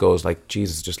he just goes like,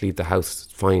 Jesus, just leave the house,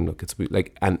 it's fine. Look, it's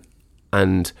like,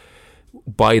 and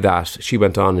by that, she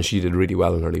went on and she did really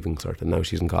well in her Leaving Cert, and now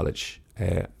she's in college,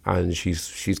 and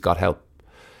she's got help,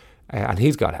 and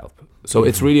he's got help. So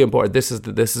it's really important. This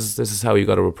is how you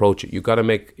got to approach it. You got to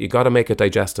make it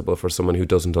digestible for someone who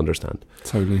doesn't understand.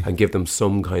 Totally. And give them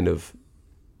some kind of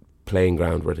playing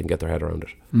ground where they can get their head around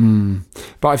it.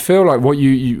 But I feel like what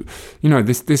you know,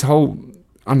 this whole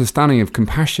understanding of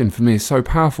compassion for me is so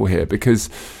powerful here, because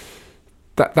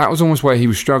that was almost where he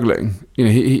was struggling. You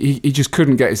know, he just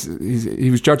couldn't get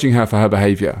he was judging her for her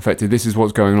behaviour. Effectively, this is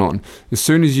what's going on. As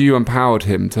soon as you empowered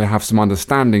him to have some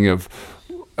understanding of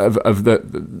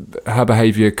her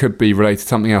behaviour could be related to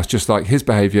something else, just like his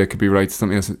behaviour could be related to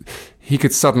something else, he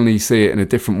could suddenly see it in a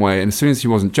different way. And as soon as he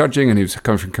wasn't judging and he was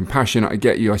coming from compassion, I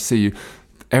get you, I see you,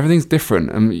 everything's different.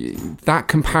 And that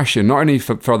compassion, not only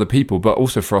for other people, but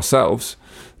also for ourselves,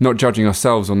 not judging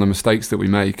ourselves on the mistakes that we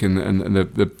make and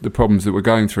the problems that we're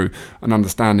going through, and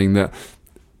understanding that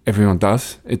everyone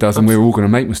does, and we're all going to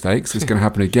make mistakes, it's going to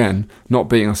happen again, not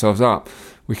beating ourselves up,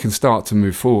 we can start to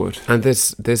move forward. And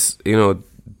this you know,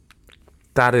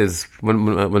 that is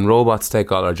when robots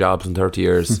take all our jobs in 30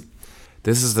 years.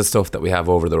 This is the stuff that we have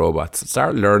over the robots.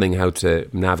 Start learning how to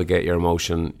navigate your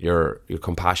emotion, your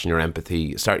compassion, your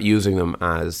empathy. Start using them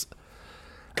as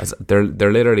they're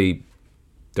literally,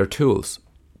 they're tools.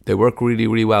 They work really,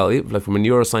 really well, like from a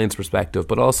neuroscience perspective,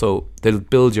 but also they'll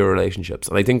build your relationships.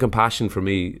 And I think compassion for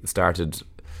me started.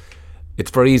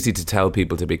 It's very easy to tell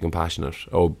people to be compassionate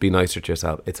or be nicer to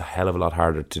yourself. It's a hell of a lot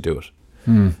harder to do it.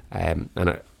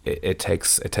 And it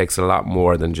takes a lot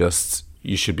more than just,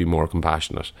 you should be more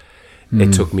compassionate.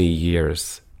 It took me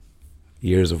years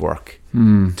of work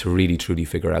to really truly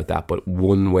figure out that. But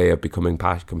one way of becoming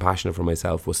compassionate for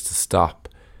myself was to stop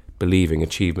believing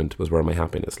achievement was where my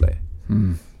happiness lay.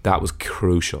 That was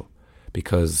crucial,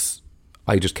 because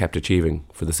I just kept achieving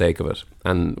for the sake of it.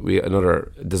 And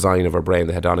another design of our brain,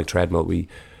 the hedonic treadmill,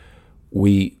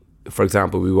 we for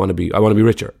example, I want to be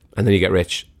richer, and then you get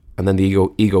rich, and then the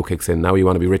ego kicks in. Now you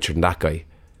want to be richer than that guy,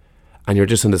 and you're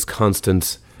just in this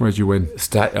constant, where'd you win?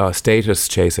 Status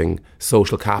chasing,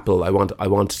 social capital. I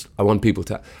want people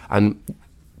to, and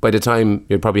by the time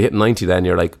you're probably hitting 90, then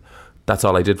you're like, that's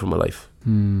all I did for my life.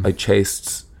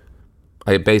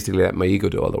 I basically let my ego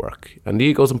do all the work. And the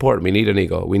ego is important. We need an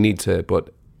ego.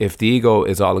 But if the ego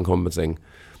is all encompassing,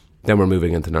 then we're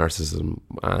moving into narcissism.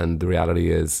 And the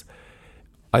reality is,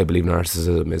 I believe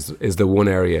narcissism is the one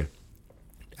area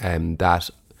that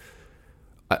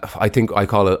I think I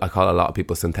call a lot of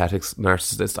people synthetic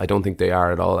narcissists. I don't think they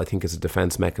are at all. I think it's a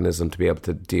defense mechanism to be able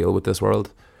to deal with this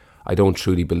world. I don't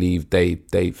truly believe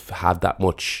they've had that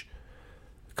much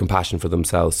compassion for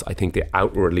themselves. I think they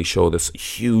outwardly show this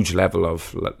huge level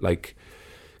of like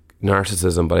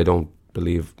narcissism, but I don't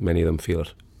believe many of them feel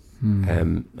it.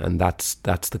 And that's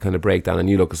the kind of breakdown. And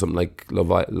you look at something like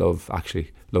Love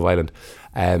Island.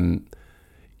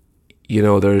 You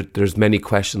know, there's many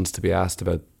questions to be asked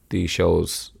about these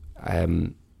shows,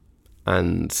 and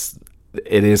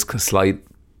it is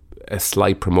a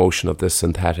slight promotion of this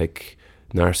synthetic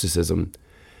narcissism.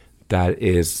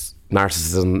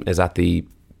 Narcissism is at the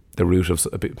root of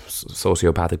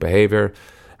sociopathic behaviour,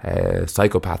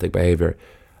 psychopathic behaviour,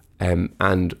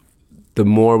 and the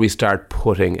more we start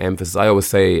putting emphasis, I always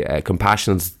say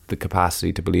compassion's the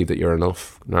capacity to believe that you're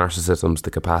enough, narcissism's the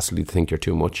capacity to think you're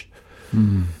too much.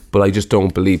 But I just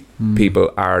don't believe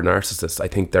people are narcissists. I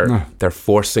think they're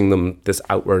forcing them this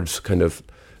outward kind of,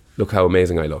 look how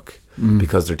amazing I look.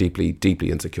 because they're deeply, deeply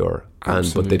insecure, but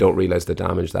Absolutely. they don't realise the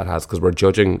damage that has, because we're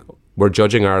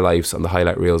judging our lives on the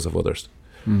highlight reels of others,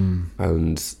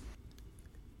 and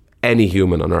any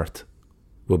human on earth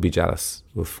will be jealous,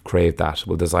 will crave that,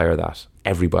 will desire that.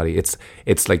 Everybody.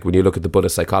 It's like when you look at the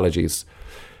Buddhist psychologies,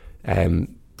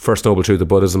 first noble truth of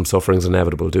Buddhism: suffering is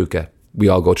inevitable, dukkha. We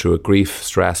all go through it: grief,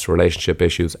 stress, relationship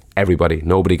issues. Everybody.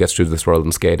 Nobody gets through this world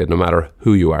unscathed, no matter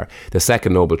who you are. The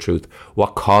second noble truth: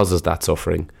 what causes that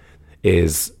suffering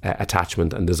is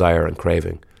attachment and desire and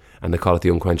craving, and they call it the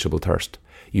unquenchable thirst.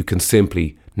 You can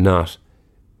simply not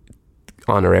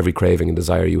honour every craving and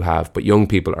desire you have, but young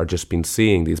people are just been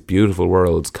seeing these beautiful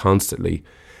worlds constantly,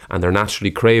 and they're naturally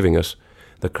craving it,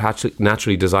 they're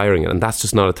naturally desiring it, and that's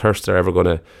just not a thirst they're ever going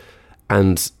to,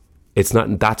 and it's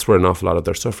not. That's where an awful lot of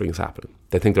their suffering is happening.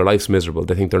 They think their life's miserable,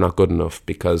 they think they're not good enough,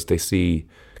 because they see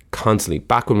constantly.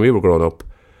 Back when we were growing up,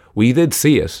 we did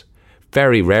see it.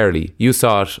 Very rarely. You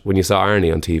saw it when you saw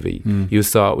Arnie on TV. You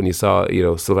saw it when you saw,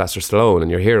 Sylvester Stallone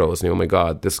and your heroes, and oh my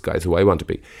God, this guy's who I want to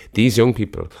be. These young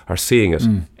people are seeing it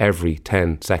every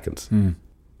 10 seconds.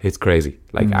 It's crazy.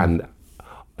 And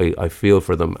I feel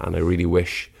for them, and I really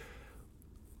wish,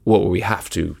 we have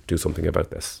to do something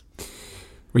about this.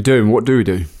 We do, and what do we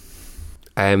do?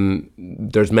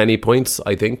 There's many points.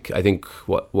 I think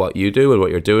what you do and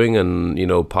what you're doing, and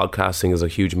podcasting is a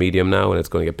huge medium now, and it's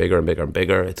going to get bigger and bigger and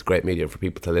bigger. It's a great medium for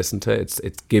people to listen to.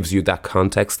 It gives you that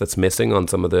context that's missing on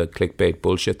some of the clickbait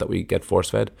bullshit that we get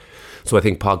force fed. So I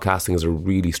think podcasting is a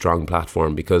really strong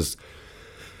platform, because,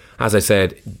 as I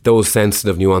said, those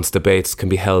sensitive, nuanced debates can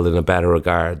be held in a better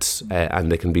regard,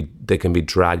 and they can be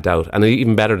dragged out. And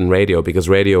even better than radio, because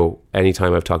radio,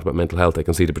 anytime I've talked about mental health, I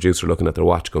can see the producer looking at their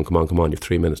watch going, come on, you have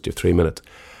 3 minutes,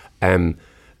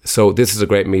 So this is a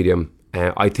great medium.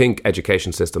 I think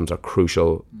education systems are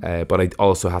crucial, but I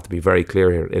also have to be very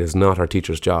clear here. It is not our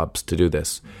teachers' jobs to do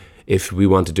this. If we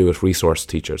want to do it, resource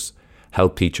teachers,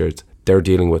 help teachers, they're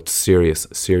dealing with serious,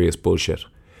 serious bullshit.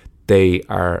 They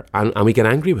are, and we get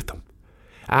angry with them.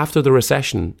 After the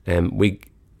recession,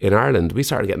 in Ireland, we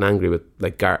started getting angry with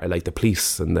like the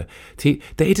police and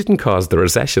they didn't cause the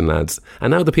recession, lads.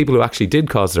 And now the people who actually did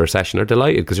cause the recession are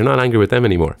delighted, because you're not angry with them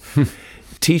anymore.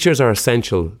 Teachers are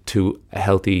essential to a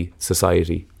healthy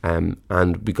society, and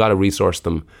we got to resource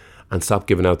them and stop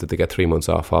giving out that they get 3 months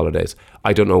off holidays.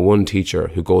 I don't know one teacher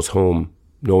who goes home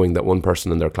knowing that one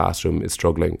person in their classroom is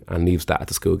struggling and leaves that at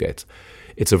the school gates.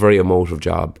 It's a very emotive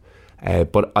job.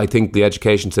 But I think the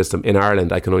education system in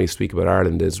Ireland, I can only speak about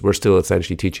Ireland, is we're still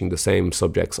essentially teaching the same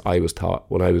subjects I was taught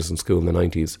when I was in school in the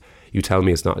 90s. You tell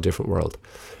me it's not a different world.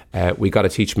 We got to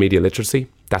teach media literacy.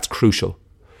 That's crucial.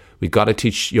 We got to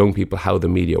teach young people how the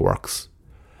media works,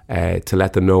 to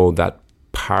let them know that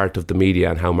part of the media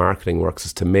and how marketing works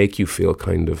is to make you feel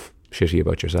kind of shitty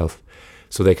about yourself,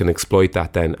 so they can exploit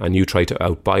that then, and you try to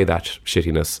outbuy that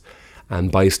shittiness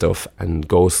and buy stuff and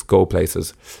go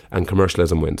places, and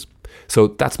commercialism wins. So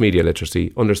that's media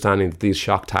literacy, understanding that these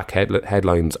shock tack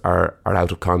headlines are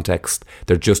out of context.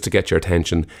 They're just to get your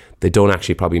attention. They don't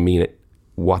actually probably mean it,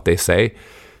 what they say.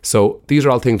 So these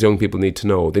are all things young people need to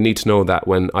know. They need to know that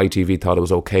when ITV thought it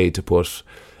was okay to put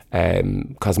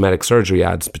cosmetic surgery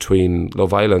ads between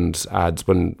Love Island ads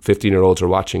when 15-year-olds are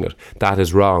watching it, that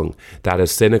is wrong. That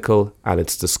is cynical, and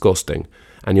it's disgusting.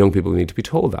 And young people need to be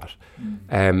told that.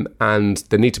 And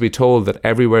they need to be told that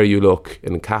everywhere you look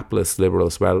in a capitalist,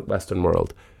 liberalist, Western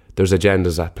world, there's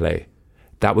agendas at play.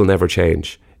 That will never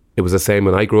change. It was the same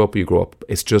when I grew up, you grew up.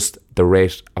 It's just the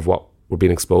rate of what we're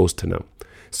being exposed to now.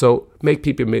 So make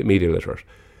people media literate.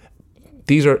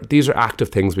 These are active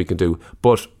things we can do,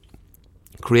 but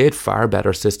create far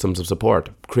better systems of support.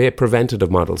 Create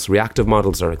preventative models. Reactive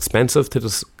models are expensive to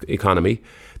the economy.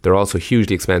 They're also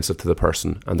hugely expensive to the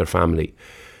person and their family.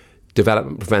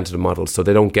 Develop preventative models so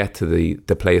they don't get to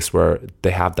the place where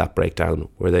they have that breakdown,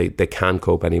 where they can't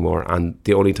cope anymore, and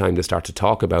the only time they start to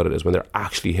talk about it is when they're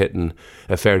actually hitting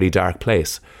a fairly dark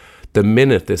place. The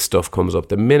minute this stuff comes up,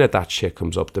 the minute that shit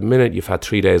comes up, the minute you've had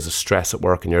 3 days of stress at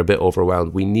work and you're a bit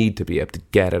overwhelmed, we need to be able to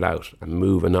get it out and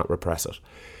move and not repress it.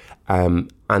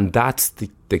 And that's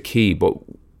the key. But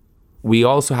we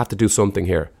also have to do something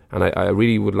here. And I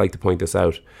really would like to point this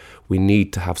out. We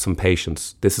need to have some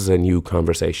patience. This is a new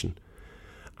conversation.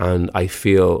 And I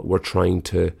feel we're trying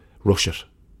to rush it.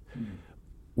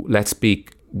 Let's be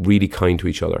really kind to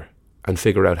each other and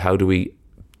figure out how do we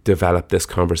develop this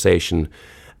conversation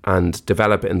and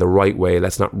develop it in the right way.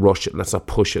 Let's not rush it. Let's not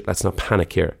push it. Let's not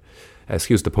panic here.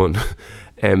 Excuse the pun.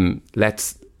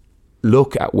 Let's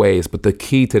look at ways, but the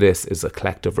key to this is a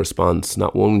collective response,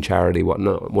 not one charity,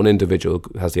 one individual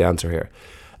has the answer here.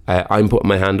 I'm putting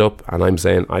my hand up and I'm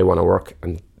saying I want to work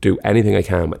and do anything I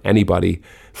can with anybody.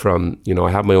 From,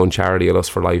 I have my own charity, A Lust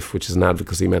for Life, which is an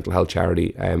advocacy mental health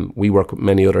charity. We work with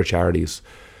many other charities.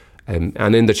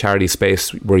 And in the charity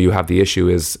space where you have the issue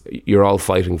is you're all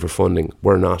fighting for funding.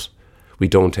 We're not. We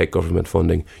don't take government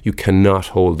funding. You cannot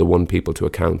hold the one people to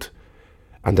account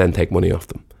and then take money off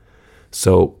them.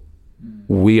 So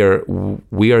we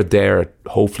are there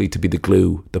hopefully to be the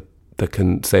glue that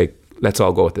can say, let's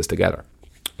all go with this together.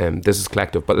 This is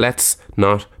collective, but let's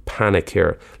not panic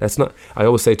here. Let's not. I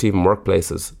always say to even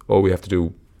workplaces, we have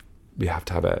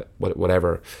to have a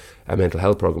mental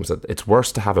health program. So it's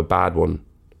worse to have a bad one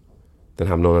than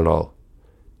have none at all.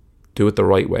 Do it the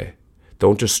right way.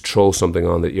 Don't just throw something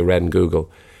on that you read in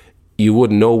Google. You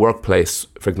would, no workplace,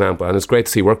 for example, and it's great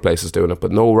to see workplaces doing it,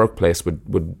 but no workplace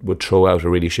would throw out a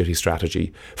really shitty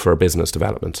strategy for business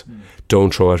development.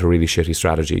 Don't throw out a really shitty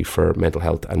strategy for mental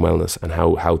health and wellness and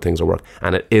how things will work.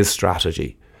 And it is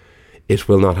strategy. It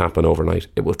will not happen overnight.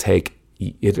 It'll take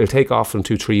often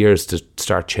 2-3 years to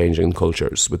start changing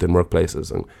cultures within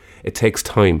workplaces, and it takes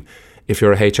time. If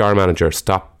you're a HR manager,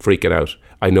 stop freaking out.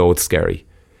 I know it's scary.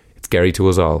 It's scary to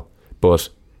us all, but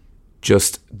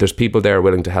just there's people there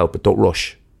willing to help, but don't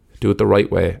rush. Do it the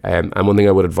right way. And one thing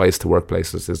I would advise to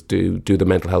workplaces is do the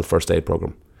mental health first aid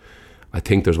program. I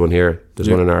think there's one here. There's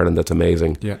one in Ireland that's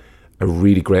amazing. Yeah, a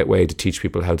really great way to teach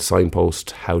people how to signpost,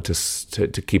 how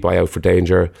to keep eye out for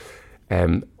danger,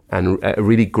 and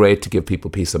really great to give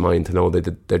people peace of mind to know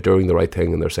that they're doing the right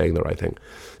thing and they're saying the right thing.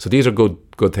 So these are good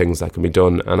things that can be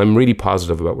done, and I'm really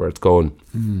positive about where it's going.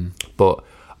 But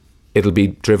it'll be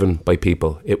driven by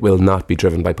people. It will not be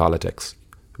driven by politics.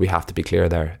 We have to be clear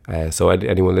there. So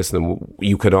anyone listening,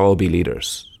 you can all be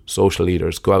leaders, social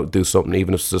leaders. Go out and do something,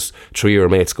 even if it's just 3 of your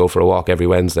mates go for a walk every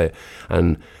Wednesday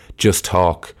and just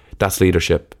talk. That's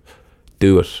leadership.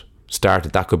 Do it. Start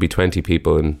it. That could be 20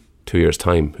 people in 2 years'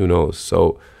 time. Who knows?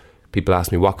 So people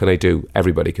ask me, what can I do?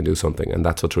 Everybody can do something, and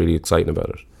that's what's really exciting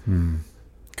about it.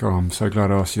 God, I'm so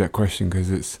glad I asked you that question, because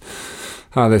there's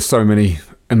so many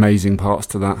amazing parts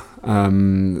to that.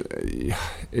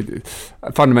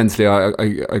 Fundamentally, I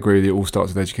agree with you. It all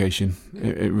starts with education.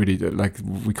 It really, like,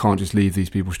 we can't just leave these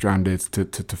people stranded to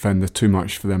defend. There's too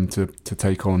much for them to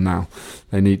take on now.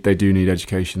 They do need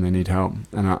education. They need help,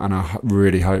 and I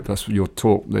really hope that's your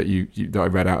talk that that I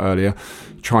read out earlier.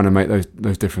 Trying to make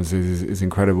those differences is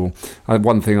incredible.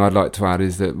 One thing I'd like to add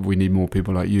is that we need more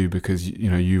people like you, because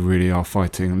you really are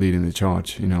fighting, leading the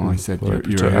charge. I said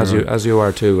you're a hero. as you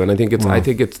are too, and I think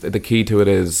it's the key to it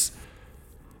is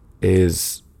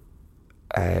it's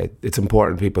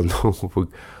important people know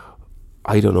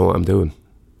I don't know what I'm doing.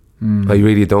 I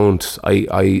really don't.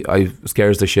 I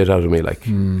scares the shit out of me. Like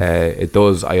it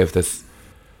does. I have this.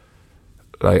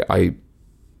 Like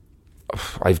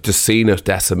I've just seen it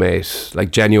decimate,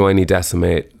 like genuinely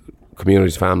decimate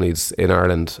communities, families in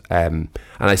Ireland. And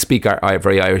I speak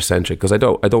very Irish centric because I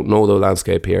don't know the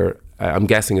landscape here. I'm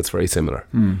guessing it's very similar.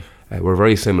 We're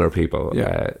very similar people,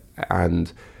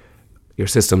 and your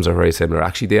systems are very similar.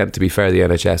 Actually, to be fair, the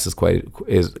NHS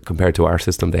is compared to our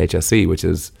system, the HSE, which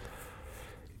is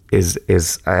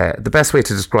the best way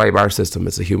to describe our system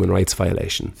is a human rights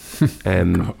violation.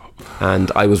 And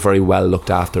I was very well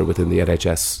looked after within the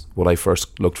NHS when I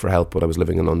first looked for help when I was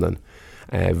living in London.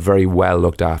 Very well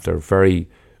looked after, very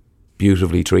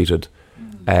beautifully treated,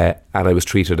 and I was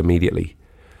treated immediately.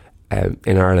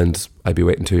 In Ireland, I'd be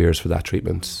waiting 2 years for that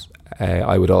treatment.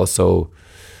 I would also,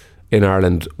 in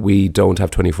Ireland, we don't have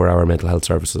 24-hour mental health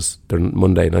services. They're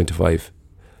Monday 9 to 5,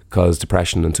 because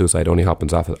depression and suicide only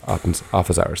happens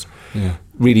office hours. Yeah.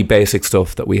 Really basic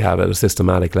stuff that we have at a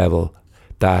systematic level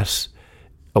that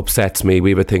upsets me. We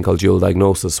have a thing called dual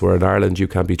diagnosis, where in Ireland you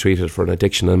can be treated for an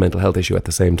addiction and a mental health issue at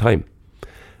the same time,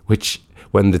 which,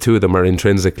 when the two of them are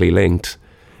intrinsically linked,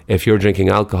 if you're drinking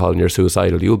alcohol and you're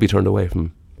suicidal, you'll be turned away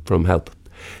from help.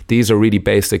 These are really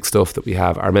basic stuff that we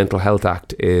have. Our Mental Health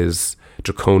Act is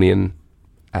draconian.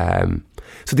 So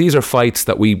these are fights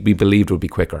that we believed would be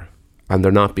quicker, and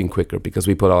they're not being quicker because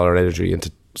we put all our energy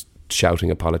into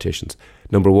shouting at politicians.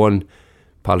 Number one,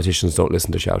 politicians don't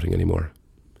listen to shouting anymore.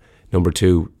 Number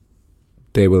two,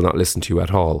 they will not listen to you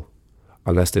at all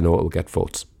unless they know it will get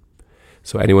votes.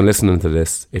 So anyone listening to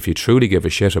this, if you truly give a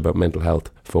shit about mental health,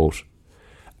 vote.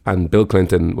 And Bill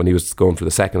Clinton, when he was going for the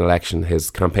second election,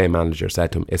 his campaign manager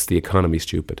said to him, "It's the economy,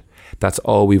 stupid." That's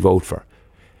all we vote for.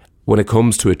 When it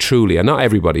comes to it truly, and not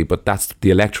everybody, but that's the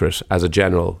electorate as a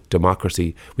general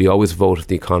democracy, we always vote if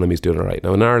the economy's doing all right.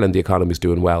 Now in Ireland, the economy's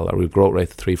doing well, or we've growth rate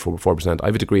of 3-4%. I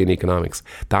have a degree in economics.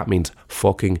 That means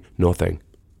fucking nothing.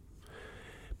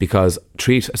 Because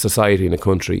treat a society and a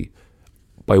country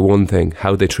by one thing,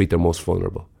 how they treat their most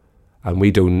vulnerable. And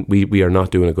we are not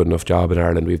doing a good enough job in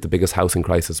Ireland. We have the biggest housing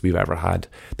crisis we've ever had,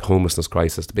 the homelessness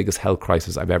crisis, the biggest health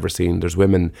crisis I've ever seen. There's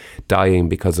women dying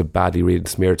because of badly read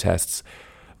smear tests.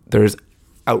 There's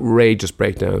outrageous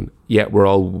breakdown. Yet we're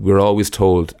always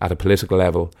told at a political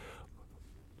level,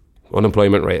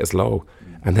 unemployment rate is low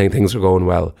and things are going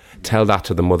well. Tell that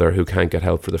to the mother who can't get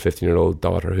help for the 15-year-old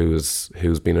daughter who's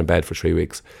been in bed for 3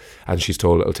 weeks, and she's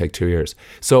told it'll take 2 years.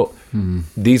 So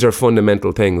these are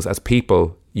fundamental things. As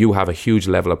people, you have a huge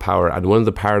level of power, and one of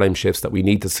the paradigm shifts that we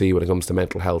need to see when it comes to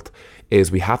mental health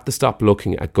is we have to stop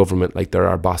looking at government like they're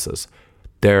our bosses.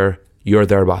 You're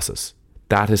their bosses.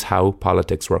 That is how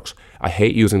politics works. I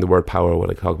hate using the word power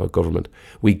when I talk about government.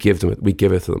 We give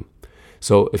it to them.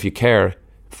 So if you care,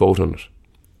 vote on it.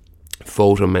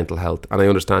 Vote on mental health. And I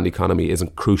understand the economy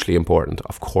isn't crucially important,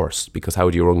 of course, because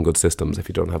how do you run good systems if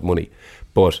you don't have money?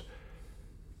 But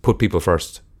put people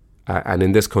first. And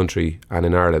in this country and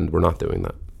in Ireland, we're not doing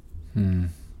that.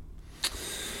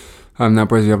 Now,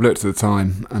 Breslin, I've looked at the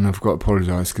time and I've got to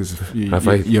apologise because you're That's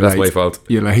late. my fault.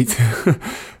 You're late.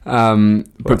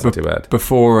 That's not too bad.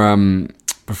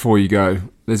 Before you go,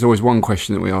 there's always one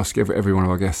question that we ask every one of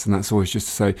our guests, and that's always just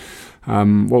to say,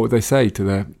 what would they say to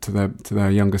their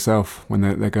younger self when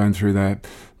they're going through their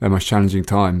most challenging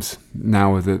times?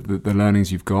 Now with the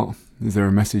learnings you've got, is there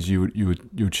a message you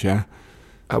would share?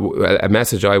 A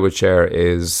message I would share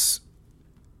is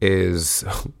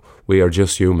we are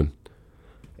just human,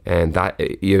 and that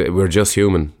we're just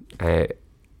human.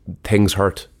 Things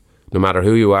hurt, no matter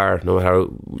who you are, no matter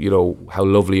how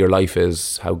lovely your life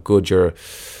is, how good your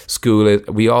school is.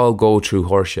 We all go through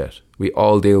horseshit. We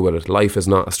all deal with it. Life is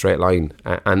not a straight line,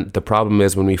 and the problem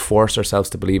is when we force ourselves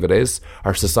to believe it is,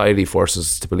 our society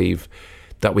forces us to believe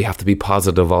that we have to be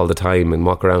positive all the time and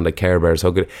walk around like Care Bears.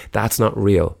 How good? That's not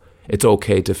real. It's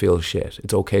okay to feel shit.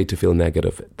 It's okay to feel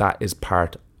negative. That is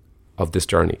part of this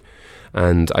journey,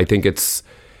 and I think it's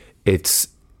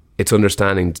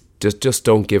understanding. Just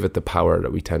don't give it the power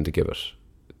that we tend to give it.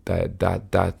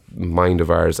 That mind of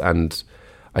ours. And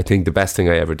I think the best thing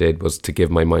I ever did was to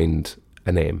give my mind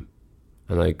a name,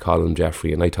 and I call him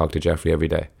Jeffrey, and I talk to Jeffrey every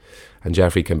day. And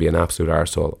Jeffrey can be an absolute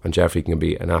arsehole, and Jeffrey can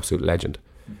be an absolute legend,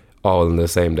 all in the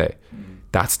same day.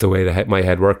 That's the way my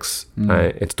head works.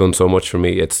 It's done so much for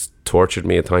me. It's tortured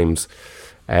me at times.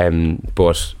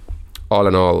 But all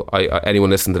in all,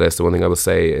 anyone listening to this, the one thing I will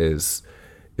say is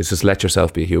just let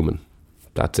yourself be human.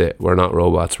 That's it. We're not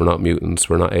robots. We're not mutants.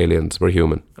 We're not aliens. We're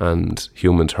human. And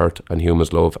humans hurt, and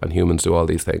humans love, and humans do all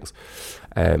these things.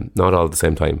 Not all at the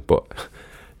same time, but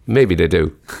maybe they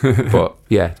do. But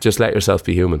yeah, just let yourself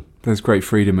be human. There's great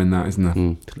freedom in that, isn't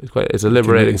there? It's a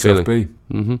liberating feeling.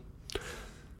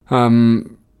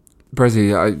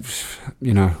 Breslin,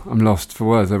 I'm lost for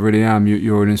words. I really am.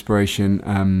 You're an inspiration.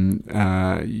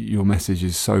 Your message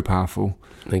is so powerful.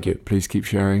 Thank you. Please keep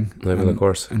sharing. I will, of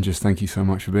course. And just thank you so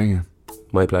much for being here.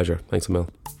 My pleasure. Thanks, Emil.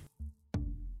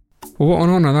 Well, what an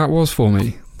honour that was for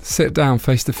me. Sit down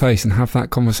face to face and have that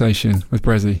conversation with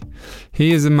Breslin.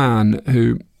 He is a man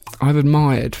who I've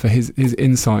admired for his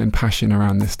insight and passion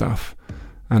around this stuff.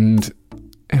 And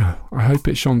I hope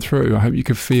it shone through. I hope you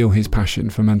could feel his passion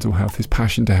for mental health, his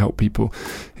passion to help people,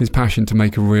 his passion to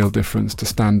make a real difference, to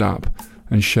stand up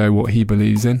and show what he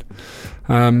believes in.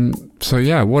 So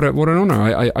yeah, what an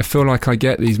honour. I feel like I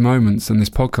get these moments in this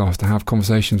podcast to have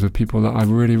conversations with people that I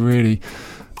really, really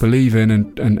believe in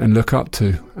and look up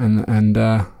to. And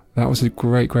that was a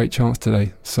great chance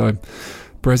today. So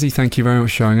Breslin, thank you very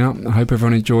much for showing up. I hope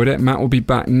everyone enjoyed it. Matt will be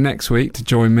back next week to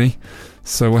join me.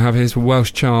 So we'll have his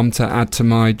Welsh charm to add to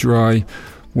my dry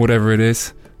whatever it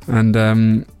is. And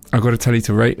I've got to tell you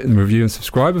to rate and review and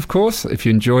subscribe, of course. If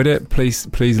you enjoyed it, please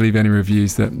leave any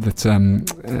reviews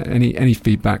any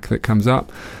feedback that comes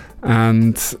up.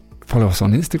 And follow us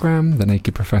on Instagram, the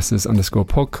Naked Professors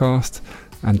 _podcast,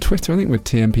 and Twitter, I think, with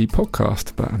TMP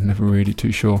Podcast, but I'm never really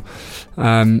too sure.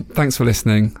 Thanks for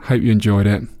listening. Hope you enjoyed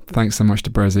it. Thanks so much to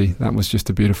Breslin. That was just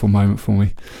a beautiful moment for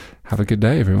me. Have a good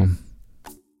day, everyone.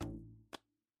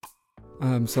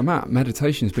 So Matt,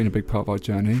 meditation has been a big part of our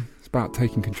journey. It's about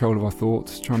taking control of our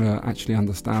thoughts, trying to actually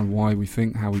understand why we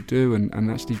think how we do,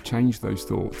 and actually change those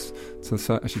thoughts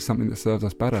to actually something that serves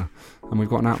us better. And we've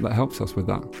got an app that helps us with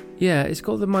that. Yeah, it's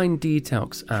called the Mind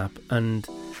Detox app, and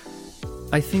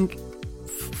I think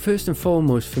first and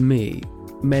foremost for me,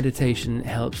 meditation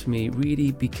helps me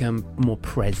really become more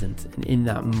present and in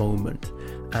that moment.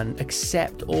 and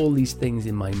accept all these things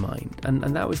in my mind.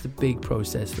 And that was the big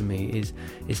process for me,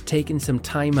 is taking some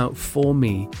time out for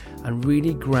me and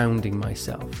really grounding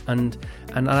myself. And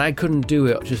I couldn't do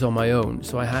it just on my own,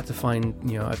 so I had to find,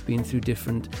 I've been through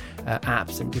different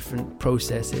apps and different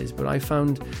processes, but I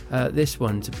found this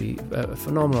one to be a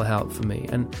phenomenal help for me.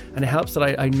 And it helps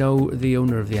that I know the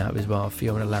owner of the app as well,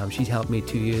 Fiona Lamb. She's helped me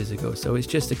 2 years ago, so it's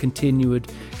just a continued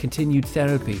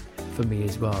therapy for me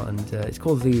as well. And it's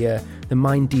called the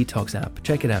Mind Detox app.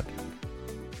 Check it out.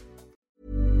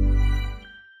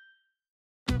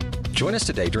 Join us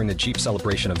today during the Jeep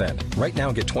Celebration event. Right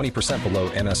now, get 20% below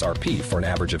MSRP for an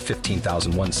average of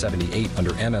 $15,178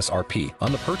 under MSRP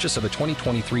on the purchase of a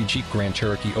 2023 Jeep Grand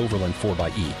Cherokee Overland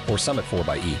 4xE or Summit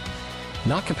 4xE.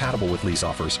 Not compatible with lease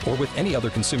offers or with any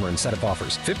other consumer incentive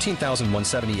offers.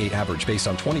 $15,178 average based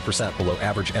on 20% below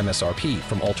average MSRP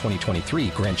from all 2023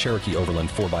 Grand Cherokee Overland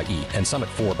 4xE and Summit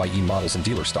 4xE models in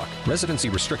dealer stock. Residency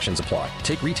restrictions apply.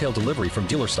 Take retail delivery from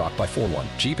dealer stock by 4/1.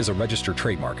 Jeep is a registered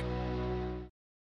trademark.